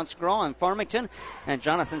Mike Sanskral in Farmington and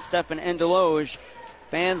Jonathan Steffen in Deloge.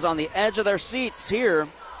 Fans on the edge of their seats here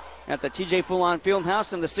at the TJ Foulon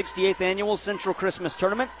Fieldhouse in the 68th Annual Central Christmas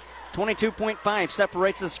Tournament. 22.5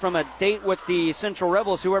 separates us from a date with the Central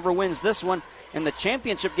Rebels, whoever wins this one in the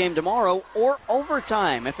championship game tomorrow, or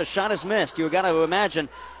overtime. If a shot is missed, you've got to imagine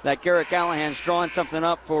that Garrett Callahan's drawing something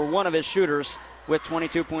up for one of his shooters with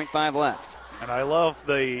 22.5 left. And I love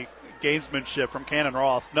the gamesmanship from Cannon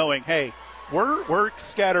Roth, knowing, hey, we're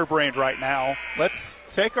scatterbrained right now. Let's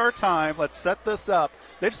take our time. Let's set this up.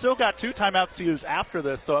 They've still got 2 timeouts to use after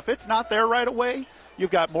this, so if it's not there right away, you've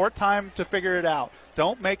got more time to figure it out.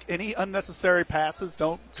 Don't make any unnecessary passes.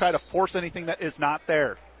 Don't try to force anything that is not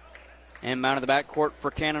there. Inbound of the backcourt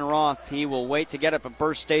for Cannon Roth. He will wait to get it, but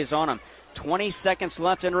Burst stays on him. 20 seconds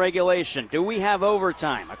left in regulation. Do we have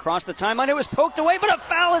overtime? Across the timeline, it was poked away, but a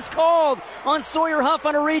foul is called on Sawyer Huff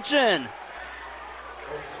on a reach-in.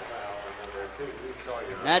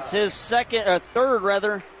 That's his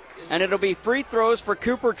third, and it'll be free throws for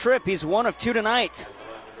Cooper Tripp. He's 1 of 2 tonight.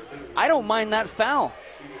 I don't mind that foul.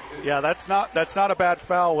 Yeah, that's not a bad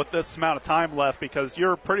foul with this amount of time left, because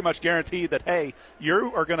you're pretty much guaranteed that, hey,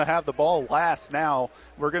 you are going to have the ball last now.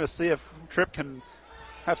 We're going to see if Tripp can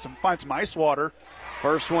find some ice water.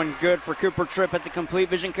 First one good for Cooper Tripp at the Complete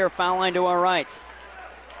Vision Care foul line to our right.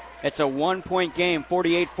 It's a 1-point game,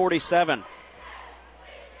 48-47.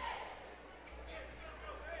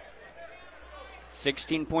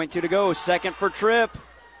 16.2 to go. Second for Tripp.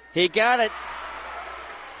 He got it.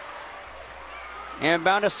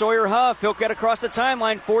 Inbound to Sawyer Huff. He'll get across the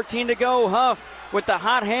timeline. 14 to go. Huff with the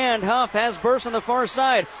hot hand. Huff has burst on the far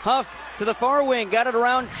side. Huff to the far wing. Got it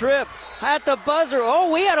around Tripp. At the buzzer.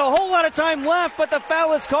 Oh, we had a whole lot of time left, but the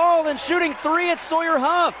foul is called. And shooting 3, it's Sawyer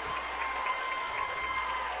Huff.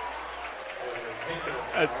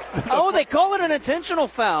 They call it an intentional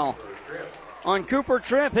foul on Cooper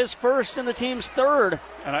Tripp, his first and the team's third.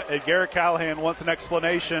 And Garrett Callahan wants an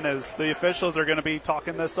explanation, as the officials are going to be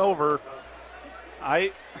talking this over.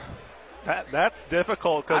 That's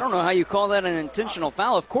difficult. I don't know how you call that an intentional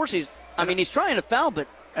foul. Of course I mean, he's trying to foul, but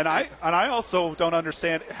and I also don't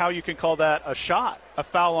understand how you can call that a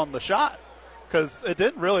foul on the shot, because it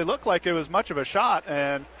didn't really look like it was much of a shot,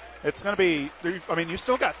 and it's going to be. I mean, you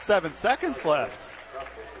still got 7 seconds left.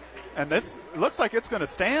 And this looks like it's going to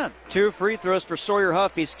stand. 2 free throws for Sawyer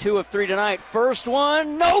Huff. He's 2 of 3 tonight. First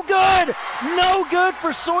one, no good. No good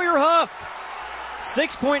for Sawyer Huff.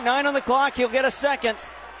 6.9 on the clock. He'll get a second.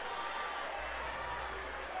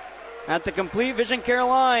 At the Complete Vision Care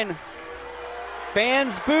line.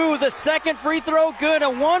 Fans boo. The second free throw good. A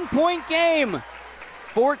 1-point game.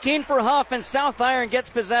 14 for Huff, and South Iron gets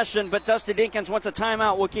possession, but Dusty Dinkins wants a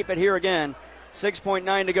timeout. We'll keep it here again.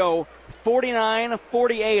 6.9 to go.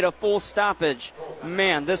 49-48, a full stoppage.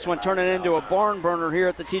 Man, this one turning into a barn burner here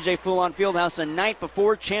at the TJ Foulon Fieldhouse the night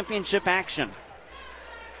before championship action.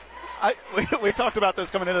 We talked about this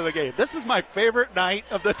coming into the game. This is my favorite night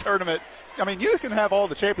of the tournament. I mean, you can have all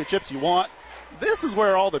the championships you want. This is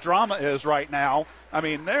where all the drama is right now. I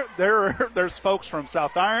mean, there's folks from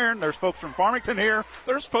South Iron, there's folks from Farmington here,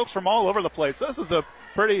 there's folks from all over the place. This is a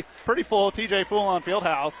pretty full TJ Foulon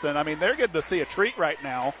Fieldhouse, and I mean, they're getting to see a treat right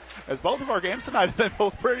now, as both of our games tonight have been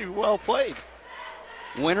both pretty well played.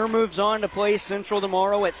 Winner moves on to play Central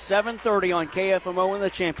tomorrow at 7:30 on KFMO in the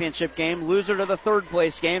championship game. Loser to the third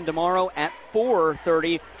place game tomorrow at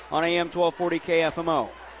 4:30 on AM 1240 KFMO.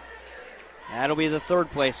 That'll be the third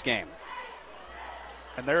place game.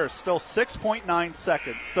 And there is still 6.9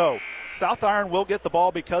 seconds. So South Iron will get the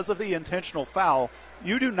ball because of the intentional foul.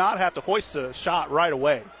 You do not have to hoist a shot right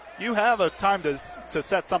away. You have a time to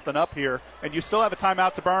set something up here, and you still have a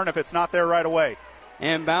timeout to burn if it's not there right away.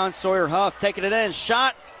 Inbound, Sawyer Huff taking it in.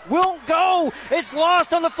 Shot won't go. It's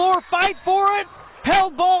lost on the floor. Fight for it.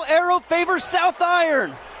 Held ball arrow favors South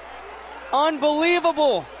Iron.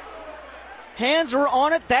 Unbelievable. Hands were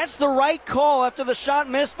on it. That's the right call after the shot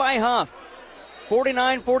missed by Huff.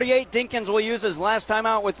 49-48, Dinkins will use his last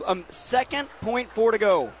timeout with a second, .4 to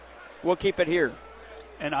go. We'll keep it here.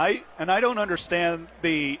 And I don't understand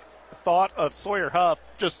the thought of Sawyer Huff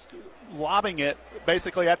just lobbing it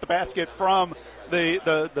basically at the basket from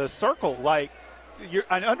the circle. Like,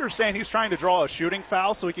 I understand he's trying to draw a shooting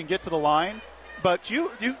foul so he can get to the line, but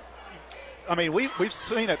I mean, we've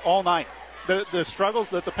seen it all night. The struggles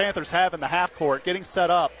that the Panthers have in the half court, getting set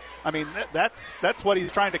up. I mean, that's what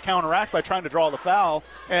he's trying to counteract by trying to draw the foul,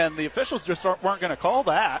 and the officials just weren't going to call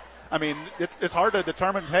that. I mean, it's hard to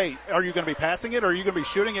determine, hey, are you going to be passing it or are you going to be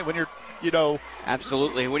shooting it when you're,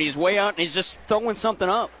 Absolutely. When he's way out and he's just throwing something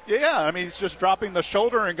up. Yeah, I mean, he's just dropping the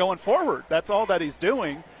shoulder and going forward. That's all that he's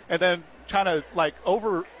doing. And then trying to,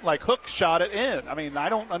 hook shot it in. I mean, I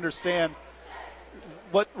don't understand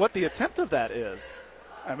what the attempt of that is.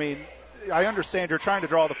 I mean, I understand you're trying to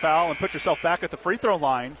draw the foul and put yourself back at the free throw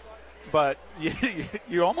line, but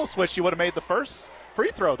you almost wish you would have made the first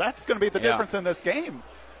free throw. That's going to be the difference in this game.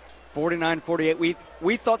 49-48.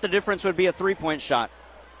 We thought the difference would be a three-point shot.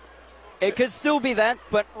 It could still be that,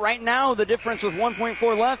 but right now the difference with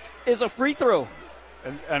 1.4 left is a free throw.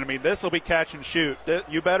 And I mean, this will be catch and shoot.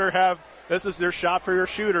 You better have – this is your shot for your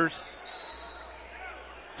shooters.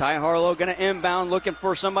 Ty Harlow going to inbound, looking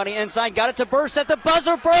for somebody inside. Got it to Burst at the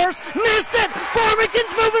buzzer. Burst missed it.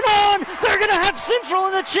 Farmington's moving on. They're going to have Central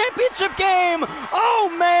in the championship game.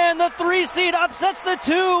 Oh, man, the 3 seed upsets the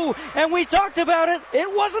 2. And we talked about it.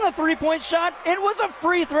 It wasn't a three-point shot. It was a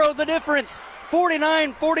free throw, the difference.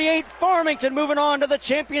 49-48, Farmington moving on to the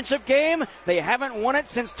championship game. They haven't won it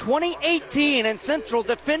since 2018, and Central,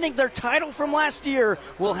 defending their title from last year,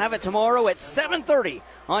 will have it tomorrow at 7:30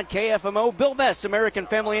 on KFMO. Bill Best, American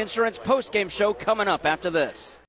Family Insurance postgame show coming up after this.